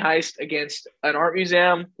larceny heist against an art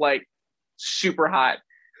museum, like super hot.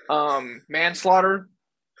 Manslaughter,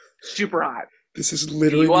 super hot. This is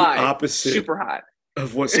literally the DUI, opposite super hot.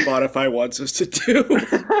 of what Spotify wants us to do.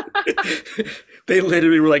 They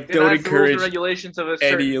literally were like, And don't that's the rules and encourage regulations of a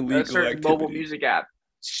any certain illegal mobile activity. music app.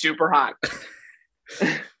 Super hot.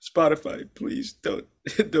 Spotify, please don't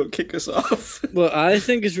kick us off. What I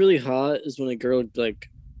think is really hot is when a girl like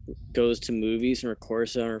goes to movies and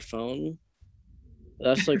records it on her phone.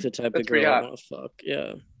 That's like the type of That's pretty girl I hot. want to fuck.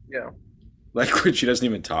 Yeah. Yeah. Like when she doesn't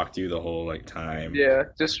even talk to you the whole like time. Yeah.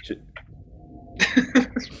 Just She-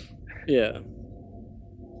 Yeah.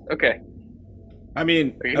 okay. I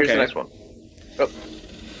mean, Okay, here's the okay. next one.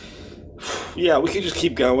 Yeah, we can just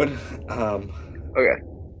keep going. Okay.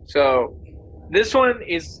 So this one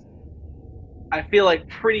is, I feel like,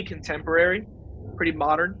 pretty contemporary, pretty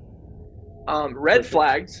modern. Red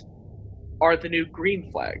flags are the new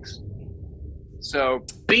green flags. So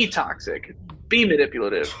be toxic, be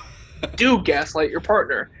manipulative, do gaslight your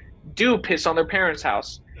partner, do piss on their parents'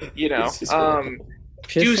 house, This is horrible.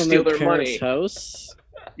 Piss Do on steal their their parents' money. house.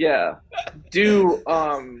 yeah, do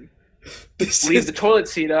This leave is the toilet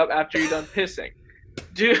seat up after you're done pissing.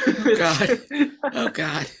 Do God. Oh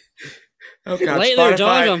God. Oh God. Light their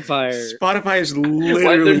dog on fire. Spotify is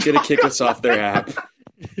literally dog gonna kick us off their app.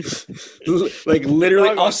 Like literally,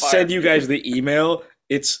 Dog on I'll fire. send you guys the email.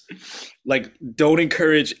 It's like don't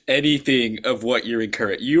encourage anything of what you're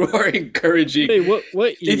encouraging. You are encouraging. Wait,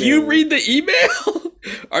 what email? Did you read the email?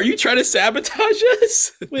 Are you trying to sabotage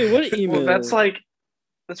us? Wait, what email? Well,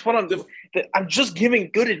 that's what I'm just giving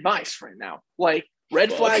good advice right now. Like red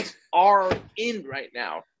Fuck. flags are in right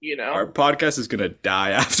now. You know, Our podcast is gonna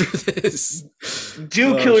die after this.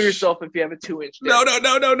 do Oh, kill yourself if you have a 2-inch. dick. No.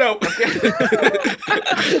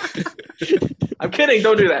 I'm kidding.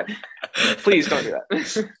 Don't do that. Please don't do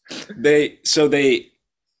that. They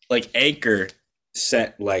like Anchor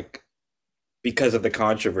sent like because of the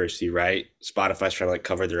controversy, right? Spotify's trying to like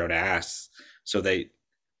cover their own ass. So they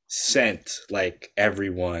sent like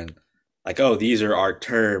everyone like, oh, these are our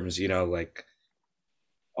terms, like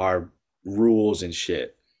our rules and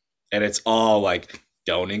shit. And it's all like,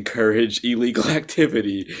 don't encourage illegal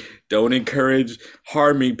activity. Don't encourage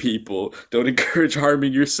harming people. Don't encourage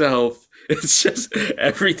harming yourself. It's just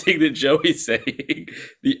everything that Joey's saying,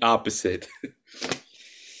 the opposite.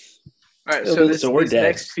 All right. So, So we're these dead.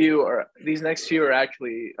 next few are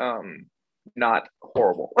actually not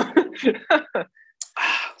horrible.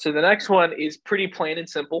 So the next one is pretty plain and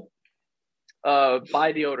simple.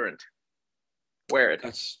 Buy deodorant. Wear it.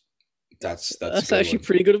 That's a That's good actually one.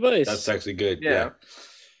 pretty good advice. That's actually good. Yeah.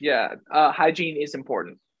 Yeah. Yeah. Hygiene is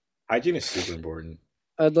important. Hygiene is super important.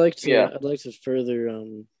 I'd like to. Yeah. I'd like to further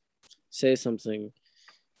say something.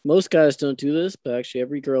 Most guys don't do this, but actually,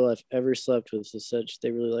 every girl I've ever slept with has said they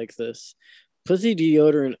really like this. Put the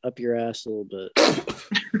deodorant up your ass a little bit.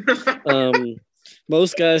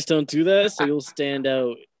 Most guys don't do that, so you'll stand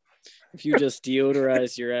out if you just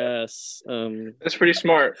deodorize your ass. That's pretty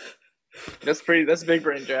smart. That's big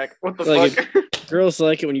brain, Jack. What the Like fuck? Girls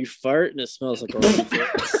like it when you fart and it smells like orange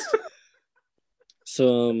juice.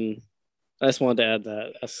 So I just wanted to add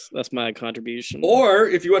that. That's my contribution. Or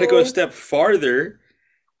if you want to go a Oh. step farther,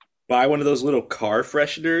 buy one of those little car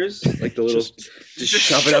fresheners, like the little, just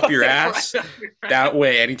shove it up your ass. right up your ass. That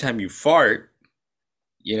way, anytime you fart,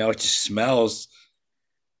 it just smells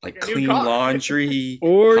like Like a new clean car. laundry.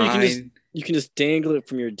 Or pine. you can just dangle it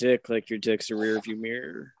from your dick like your dick's a rear view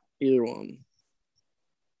mirror. Either one.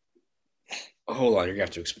 Hold on, you're gonna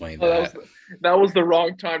have to explain Oh, that. that was the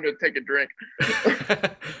wrong time to take a drink.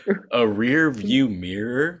 A rear view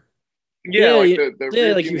mirror? Yeah, like the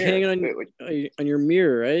rear like view you mirror. hang it on your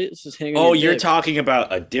mirror, right? It's just hanging. Oh, on your you're dick. talking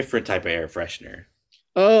about a different type of air freshener.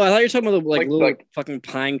 Oh, I thought you were talking about the Like little fucking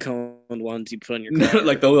pine cone ones you put on your car.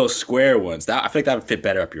 Like the little square ones. I feel like that would fit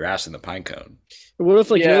better up your ass than the pine cone. What if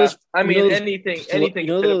yeah, you mean know those, anything you can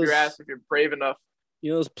know fit up those- your ass if you're brave enough.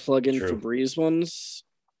 you know those plug-in True. Febreze ones?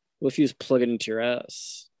 What if you just plug it into your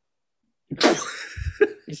ass?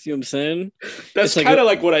 You see what I'm saying? That's It's like kind of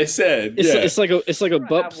like what I said. It's, Yeah. it's like a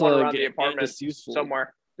butt Have one plug. around the and apartment it's useful.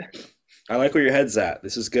 somewhere. I like where your head's at.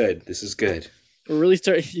 This is good. This is good. We're really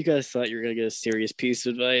starting. You guys thought you were gonna get a serious piece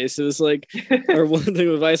of advice. It was like, or one thing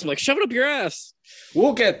of advice. I'm like, shove it up your ass.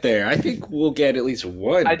 We'll get there. I think we'll get at least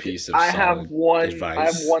one piece of I have solid one. advice. I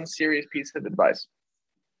have one serious piece of advice.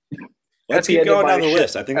 Let's at the keep end of going my down the shit-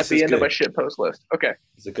 list. I think At this the is end of my good. shit post list. Okay.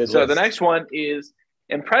 It's a good So list. the next one is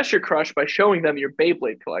impress your crush by showing them your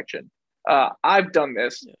Beyblade collection. I've done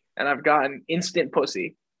this and I've gotten instant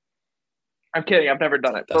pussy. I'm kidding. I've never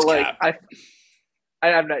done it, That's but like cap. I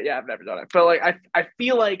have not. Yeah, I've never done it, but like I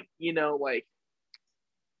feel like like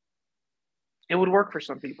it would work for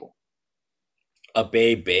some people, A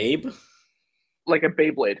babe? like a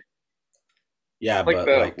Beyblade, Yeah, like but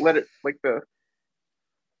the like letter, like the.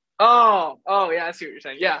 Oh yeah, I see what you're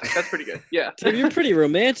saying. Yeah, that's pretty good. Yeah. Tim, you're pretty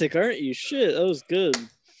romantic, aren't you? Shit, that was good.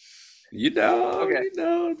 Okay.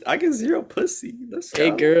 I get zero pussy. Let's Hey,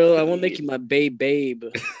 go. girl, I want to make you my babe.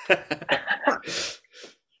 That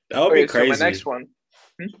would be Okay, crazy. so my next one.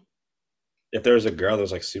 If there was a girl that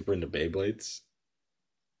was like super into Beyblades.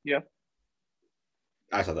 Yeah.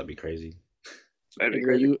 I thought that'd be crazy. That'd be Are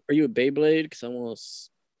crazy. you a Beyblade? Because I want to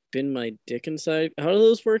spin my dick inside. How do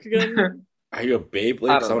those work again? Are you a Beyblade?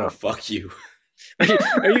 I Because I don't want to fuck you.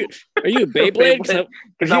 Are you a Beyblade?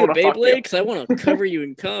 Because I I want wanna fuck you. I want to cover you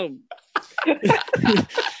in cum.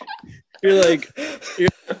 You're like,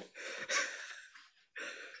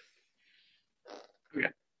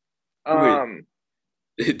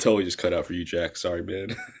 It totally just cut out for you, Jack. Sorry,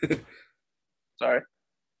 man. Sorry.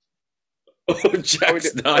 Oh,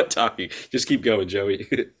 Jack's not talking. Just keep going, Joey.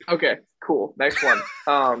 Okay, cool. Next one.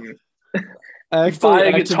 I Buy a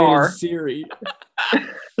activated guitar. Siri.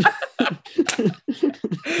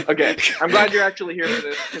 Okay, I'm glad you're actually here for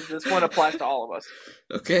this because this one applies to all of us.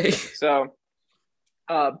 Okay. So,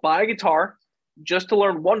 buy a guitar just to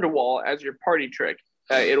learn Wonderwall as your party trick.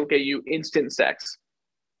 It'll get you instant sex.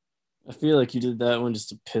 I feel like you did that one just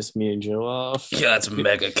to piss me and Joe off. Yeah, that's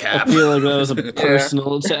mega I cap. feel like that was a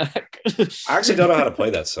personal attack. I actually don't know how to play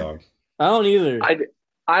that song. I don't either.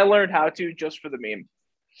 I learned how to just for the meme,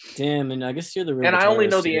 Damn, and I guess you're the real and I only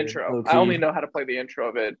know guitarist the here, intro. low-key. I only know how to play the intro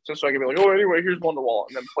of it, just so I can be like, oh, anyway, here's Wonderwall,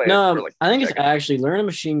 and then play it No, for like. I think it's seconds. actually learn a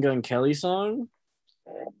Machine Gun Kelly song.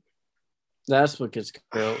 That's what gets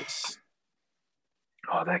girls.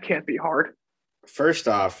 Oh, that can't be hard. First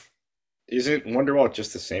off, isn't Wonderwall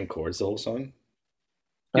just the same chords the whole song?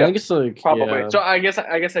 I Yeah, think it's like Probably. yeah. So I guess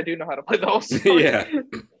I do know how to play the whole song. Yeah.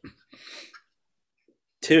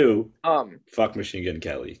 2, Um, fuck Machine Gun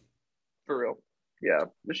Kelly. for real. Yeah,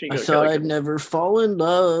 Machine I Gun thought Kelly. I'd never fall in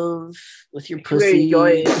love with your pussy.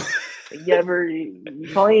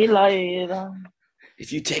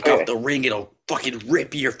 If you take Okay. off the ring, it'll fucking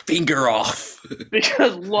rip your finger off.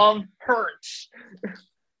 Because love hurts.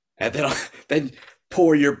 And then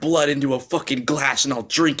pour your blood into a fucking glass and I'll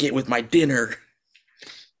drink it with my dinner.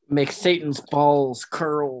 Make Satan's balls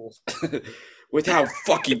curl. With how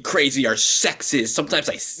fucking crazy our sex is. Sometimes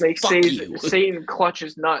I Make fuck you. Satan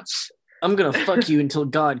clutches nuts. I'm gonna fuck you until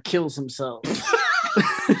God kills himself.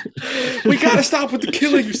 We gotta stop with the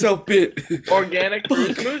killing yourself bit. Organic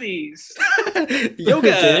fruit smoothies.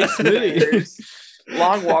 Yoga. Smoothie.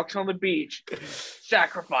 Long walks on the beach.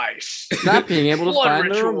 Sacrifice. Not being able to Blood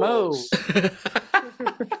find the remote. rituals.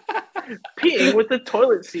 Peeing with the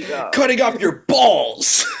toilet seat up. Cutting off your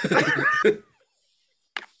balls.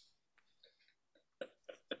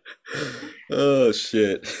 Oh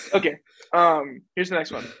shit. Okay. Here's the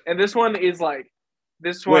next one. And this one is like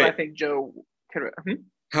this one Wait. I think Joe can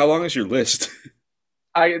How long is your list?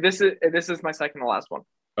 this is my second to last one.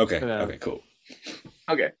 Okay. Yeah. Okay, cool.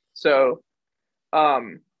 Okay. So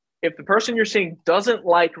if the person you're seeing doesn't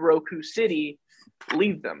like Roku City,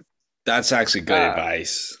 leave them. That's actually good Uh,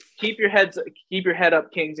 advice. keep your head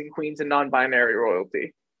up, kings and queens and non-binary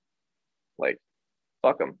royalty. Like,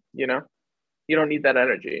 fuck them. You don't need that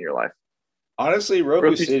energy in your life. Honestly, Roku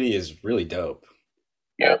Roku. City is really dope.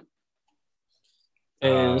 Yeah.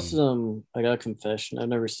 And this is Um, I got a confession. I've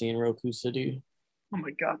never seen Roku City. Oh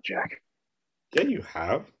my god, Jack. yeah, you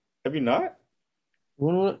have. Have you not?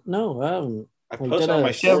 No, I haven't. I Like post dead it on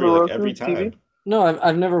my Do you have ass. a story like every Roku TV? time. No,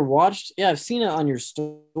 I've never watched. Yeah, I've seen it on your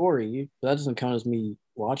story, but that doesn't count as me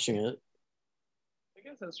watching it. I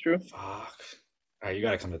guess that's true. Fuck. All right, you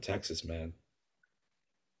gotta come to Texas, man.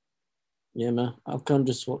 Yeah, man. I'll come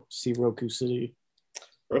just see Roku City.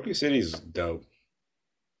 Roku City is dope.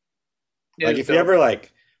 It Like is if you dope. ever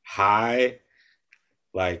like high,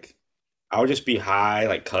 like I would just be high,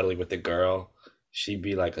 like cuddling with the girl. She'd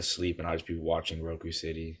be like asleep, and I'd just be watching Roku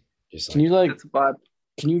City. Just Can like, you like? That's a vibe.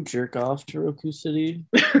 Can you jerk off to Roku City?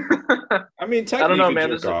 I I mean, don't technically you know, could man.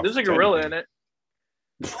 jerk There's off. a gorilla in Technically.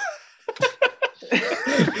 it.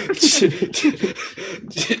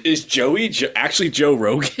 Is actually Joe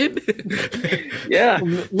Rogan? Yeah.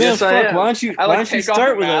 Man, Yes, I fuck. am. Why don't you? I Why like don't you take off start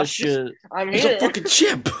the with that mask. shit? I'm There's a here. fucking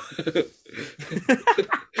chimp.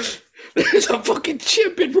 There's a fucking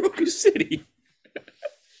chimp in Roku City.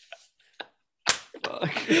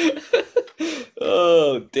 Fuck.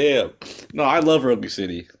 Oh damn! No, I love Roku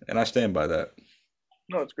City, and I stand by that.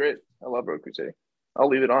 No, it's great. I love Roku City. I'll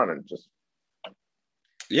leave it on and just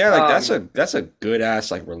Yeah, like um that's a good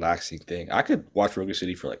ass like relaxing thing. I could watch Rogan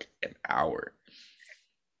City for like an hour.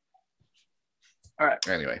 all right.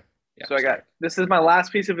 Anyway, yeah. So I Sorry. got this is my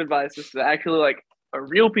last piece of advice. This is actually like a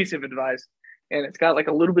real piece of advice, and it's got like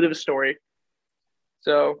a little bit of a story.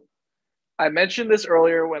 So I mentioned this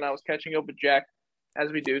earlier when I was catching up with Jack,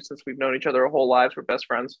 as we do since we've known each other our whole lives. We're best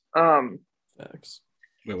friends. Facts.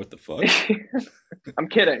 Wait, what the fuck? I'm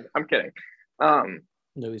kidding. I'm kidding.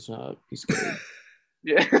 No, he's not. He's scared.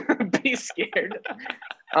 Yeah, be scared.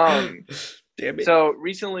 Um, Damn it. so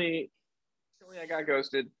recently I got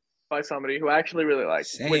ghosted by somebody who I actually really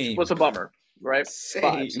liked, which Same. was a bummer, right?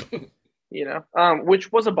 Same. Vibes,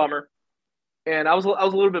 which was a bummer. And I was a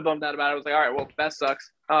little bit bummed out about it. I was like, all right, well, that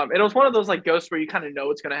sucks. And it was one of those like ghosts where you kind of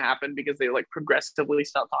know it's going to happen because they like progressively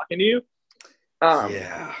stop talking to you,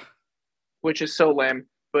 Yeah. which is so lame,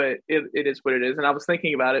 but it is what it is. And I was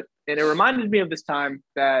thinking about it, and it reminded me of this time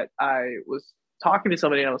that I was talking to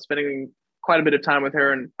somebody and I was spending quite a bit of time with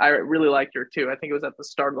her, and I really liked her too. I think it was at the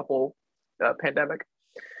start of the whole pandemic.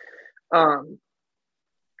 Um,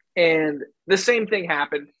 and the same thing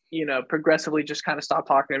happened, progressively just kind of stopped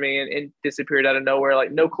talking to me and disappeared out of nowhere,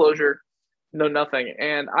 like no closure, no nothing.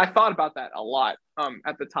 And I thought about that a lot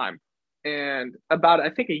at the time. And about, I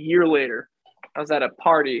think a year later, I was at a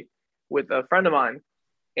party with a friend of mine,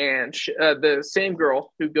 and the same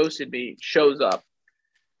girl who ghosted me shows up.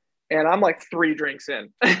 And I'm like 3 drinks in.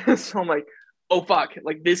 So I'm like, oh, fuck,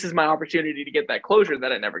 like this is my opportunity to get that closure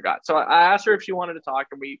that I never got. So I asked her if she wanted to talk,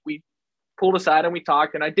 and we pulled aside and we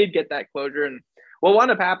talked, and I did get that closure. And what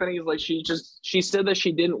wound up happening is like she said that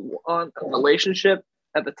she didn't want a relationship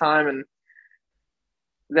at the time, and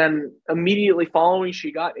then immediately following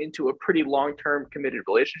she got into a pretty long-term committed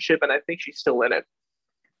relationship, and I think she's still in it.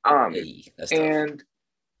 Hey, that's tough. And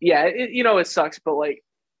yeah, it sucks, but like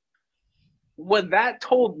what that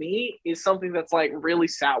told me is something that's like really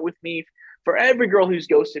sat with me for every girl who's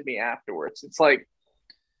ghosted me afterwards. It's like,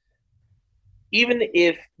 even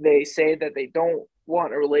if they say that they don't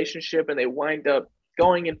want a relationship and they wind up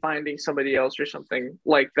going and finding somebody else or something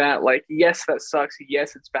like that, like, yes, that sucks.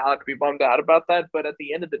 Yes, it's valid to be bummed out about that. But at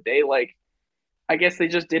the end of the day, like, I guess they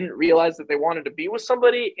just didn't realize that they wanted to be with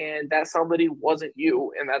somebody and that somebody wasn't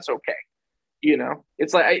you, and that's okay.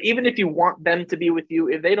 It's like, even if you want them to be with you,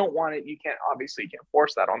 if they don't want it, you can't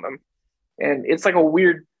force that on them. And it's like a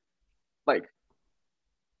weird, like,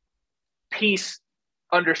 piece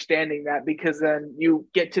understanding that, because then you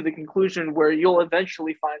get to the conclusion where you'll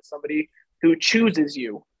eventually find somebody who chooses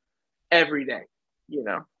you every day,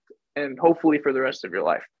 and hopefully for the rest of your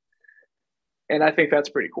life. And I think that's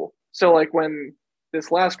pretty cool. So like when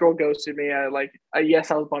this last girl ghosted me,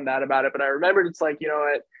 yes, I was bummed out about it, but I remembered it's like,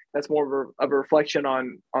 what, that's more of a reflection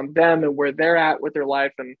on them and where they're at with their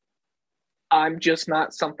life, and I'm just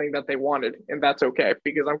not something that they wanted, and that's okay,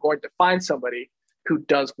 because I'm going to find somebody who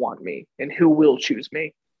does want me and who will choose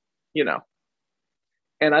me,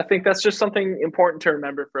 And I think that's just something important to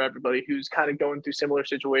remember for everybody who's kind of going through similar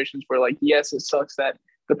situations where, like, yes, it sucks that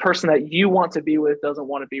the person that you want to be with doesn't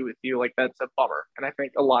want to be with you. Like, that's a bummer. And I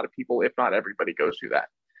think a lot of people, if not everybody, goes through that.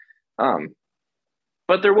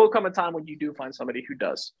 But there will come a time when you do find somebody who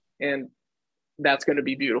does. And that's going to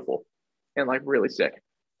be beautiful and, like, really sick.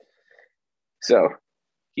 So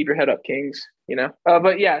keep your head up, kings. You know.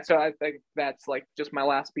 But yeah, so I think that's like just my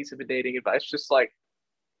last piece of dating advice. Just like,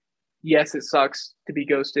 yes, it sucks to be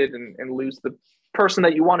ghosted and lose the person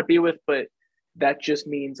that you want to be with, but that just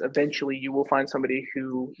means eventually you will find somebody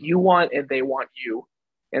who you want and they want you,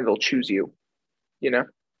 and they'll choose you. You know.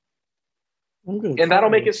 And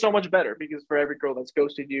that'll make it so much better because for every girl that's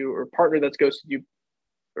ghosted you or partner that's ghosted you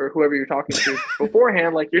or whoever you're talking to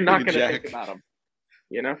beforehand, like you're not going to think about them,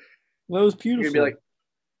 you know? That was beautiful. You're going to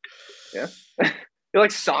be like, yeah. You're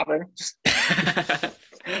like sobbing. That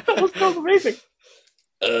was amazing.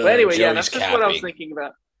 But anyway, yeah, that's just what I was thinking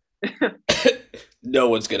about. No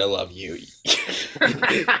one's going to love you.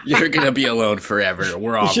 You're going to be alone forever.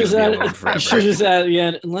 We're all going to be alone forever. Should just add,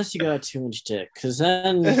 yeah, unless you got a 2-inch dick, because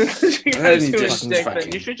then you got a 2-inch dick,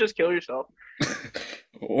 then you should just kill yourself.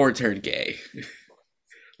 Or turn gay.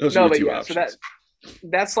 Those are your two options. So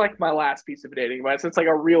that's like my last piece of dating advice. It's like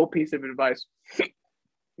a real piece of advice.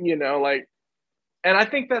 You know, like, and I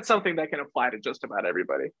think that's something that can apply to just about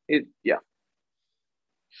everybody. Yeah.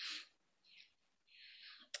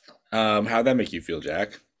 How'd that make you feel,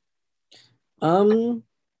 Jack? Horny.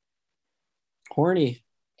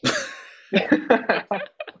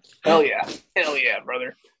 Hell yeah,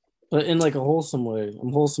 brother. But in like a wholesome way.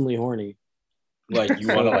 I'm wholesomely horny. Like you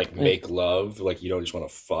want to like make love, like you don't just want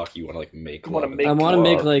to fuck. You want to like make love. I want to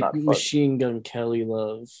make like Machine Gun Kelly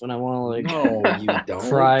love, and I want to like no, you don't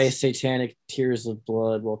cry satanic tears of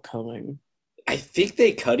blood while coming. I think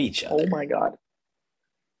they cut each other. Oh my god.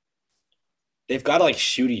 They've got to like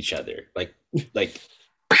shoot each other, like.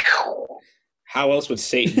 How else would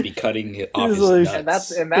Satan be cutting off his like, nuts? And that's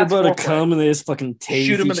they're about to come and they just fucking tase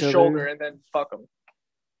shoot him in the other. shoulder and then fuck him.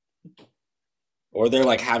 Or they're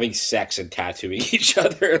like having sex and tattooing each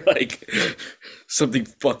other, like something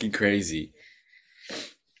fucking crazy.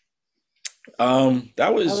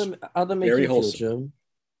 That was how'd that make very you wholesome. feel, Joe?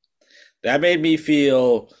 That made me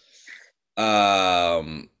feel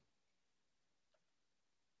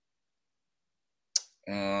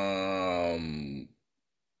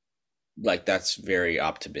like that's very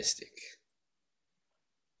optimistic.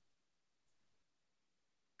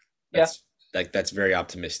 That's very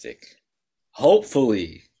optimistic.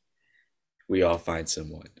 Hopefully we all find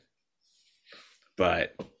someone.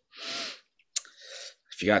 But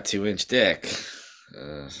if you got 2-inch dick,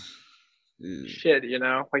 shit, you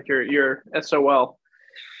know, like you're SOL.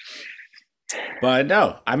 But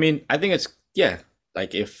no, I mean, I think it's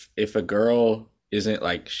like if a girl isn't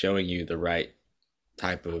like showing you the right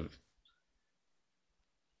type of,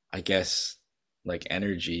 I guess, like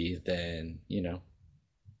energy, then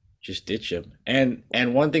just ditch them.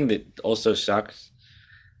 And one thing that also sucks,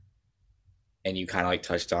 and you kind of like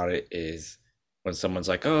touched on it, is when someone's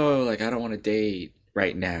like, oh, like I don't want to date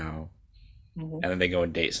right now, and then they go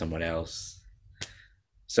and date someone else.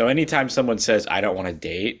 So anytime someone says I don't want to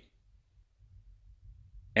date,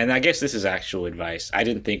 and I guess this is actual advice. I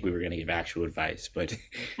didn't think we were going to give actual advice, but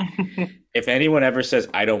if anyone ever says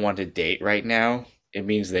I don't want to date right now, it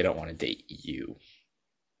means they don't want to date you.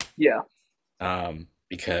 Yeah.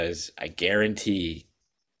 Because I guarantee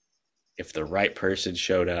if the right person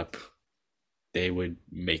showed up, they would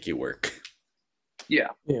make it work. Yeah.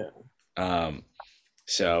 Yeah.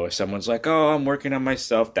 So if someone's like, oh, I'm working on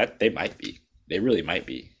myself, that they might be. They really might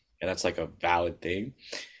be. And that's like a valid thing.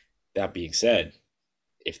 That being said,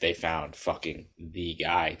 if they found fucking the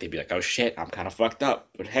guy, they'd be like, oh shit, I'm kind of fucked up.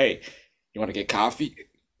 But hey, you want to get coffee?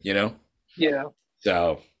 Yeah.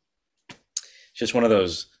 So it's just one of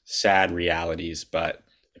those sad realities. But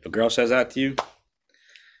if a girl says that to you,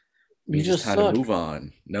 you just kind of move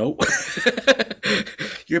on. Nope.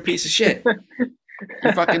 You're a piece of shit.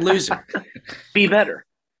 You're a fucking loser. Be better.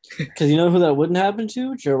 Because you know who that wouldn't happen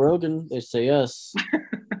to? Joe Rogan. They say yes.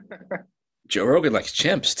 Joe Rogan likes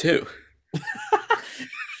chimps too.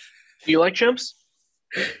 Do you like chimps?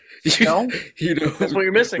 No? That's what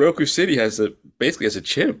you're missing. Roku City basically has a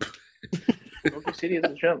chimp. Roku City is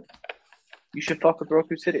a chimp. You should fuck with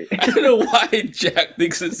Roku City. I don't know why Jack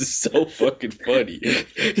thinks this is so fucking funny.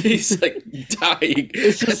 He's like dying.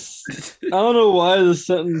 It's just, I don't know why the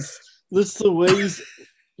sentence, just the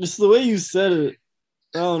way you said it.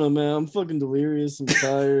 I don't know, man. I'm fucking delirious. I'm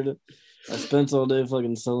tired. I spent all day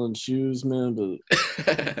fucking selling shoes, man. But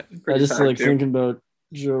I just like thinking about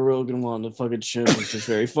Joe Rogan wanting to fucking chimp. It's just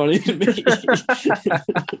very funny to me.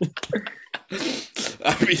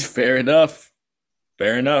 I mean, fair enough.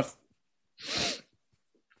 That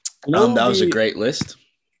was a great list.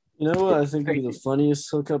 You know what I think would be the funniest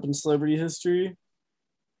hookup in celebrity history?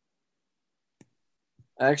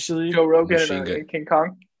 Actually, Joe Rogan and King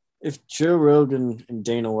Kong. If Joe Rogan and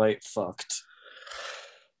Dana White fucked.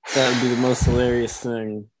 That would be the most hilarious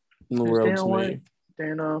thing in the Who's world Dana to White? me.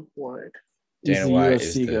 Dana White, He's Dana the White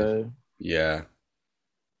is UFC the guy. yeah.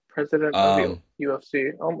 president of the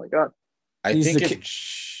UFC. Oh my god, I He's think the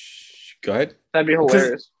go ahead. that'd be because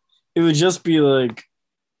hilarious. it would just be like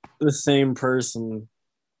the same person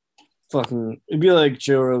fucking. It'd be like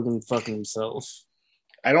Joe Rogan fucking himself.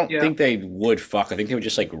 I don't Yeah. think they would fuck. I think they would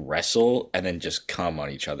just like wrestle and then just come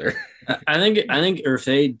on each other. I think if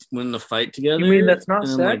they win the fight together, You mean that's not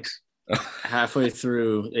and then, sex? like, halfway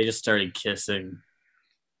through, they just started kissing.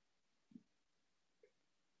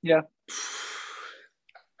 Yeah.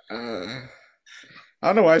 I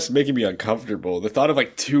don't know why it's making me uncomfortable. The thought of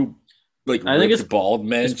like two like I think ripped it's bald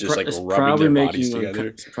men it's just like it's rubbing probably their making bodies you together.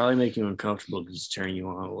 it's probably making you uncomfortable because it's turning you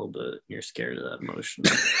on a little bit. You're scared of that emotion.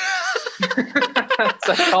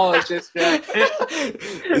 Psychologist, Jack.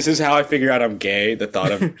 This is how I figure out I'm gay. The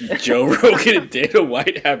thought of Joe Rogan and Dana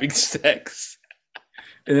White having sex.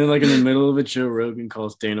 And then, like in the middle of it, Joe Rogan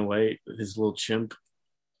calls Dana White his little chimp.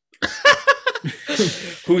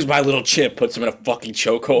 Who's my little chimp? Puts him in a fucking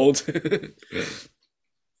chokehold.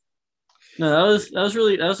 No,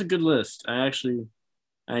 that was a good list. I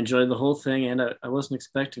enjoyed the whole thing, and I wasn't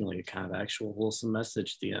expecting like a kind of actual wholesome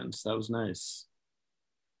message at the end. So that was nice.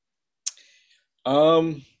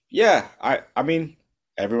 Yeah, I mean,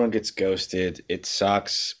 everyone gets ghosted. It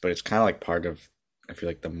sucks, but it's kind of like part of, I feel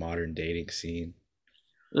like, the modern dating scene.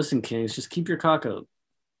 Listen, Kings, just keep your cock up.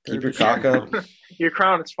 Keep your cock up. Your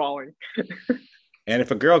crown is falling. And if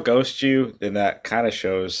a girl ghosts you, then that kind of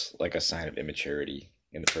shows like a sign of immaturity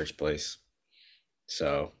in the first place.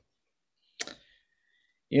 So,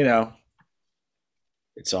 you know,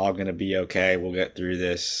 it's all gonna be okay. We'll get through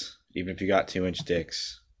this. Even if you got 2-inch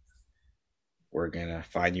dicks, we're gonna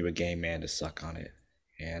find you a gay man to suck on it.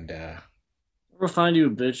 And Or find you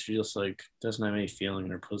a bitch who just like doesn't have any feeling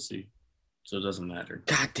in her pussy, so it doesn't matter.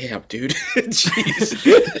 God damn, dude. Jeez.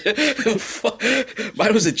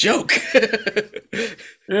 Mine was a joke.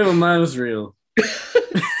 Yeah, well, mine was real.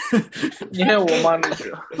 Yeah, well, mine was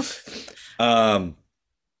real.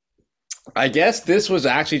 I guess this was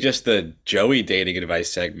actually just the Joey dating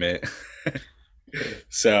advice segment.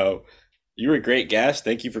 So you were a great guest.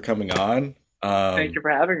 Thank you for coming on. Thank you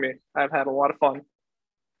for having me. I've had a lot of fun.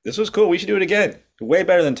 This was cool. We should do it again. Way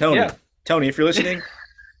better than Tony. Yeah. Tony, if you're listening,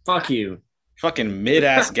 Fuck you. fucking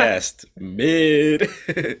mid-ass guest. Mid.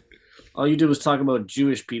 All you did was talk about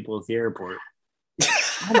Jewish people at the airport.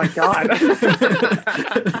 Oh my god.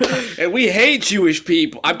 And we hate Jewish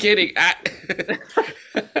people. I'm kidding.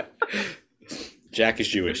 Jack is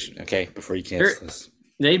Jewish. Okay, before you cancel this.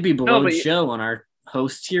 They'd be below but Joe on our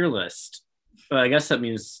host tier list. But I guess that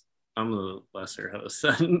means I'm the lesser host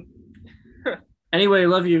then. Anyway,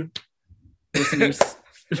 love you, listeners.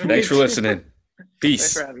 Thanks for listening.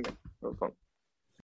 Peace. Thanks for having me. It was fun.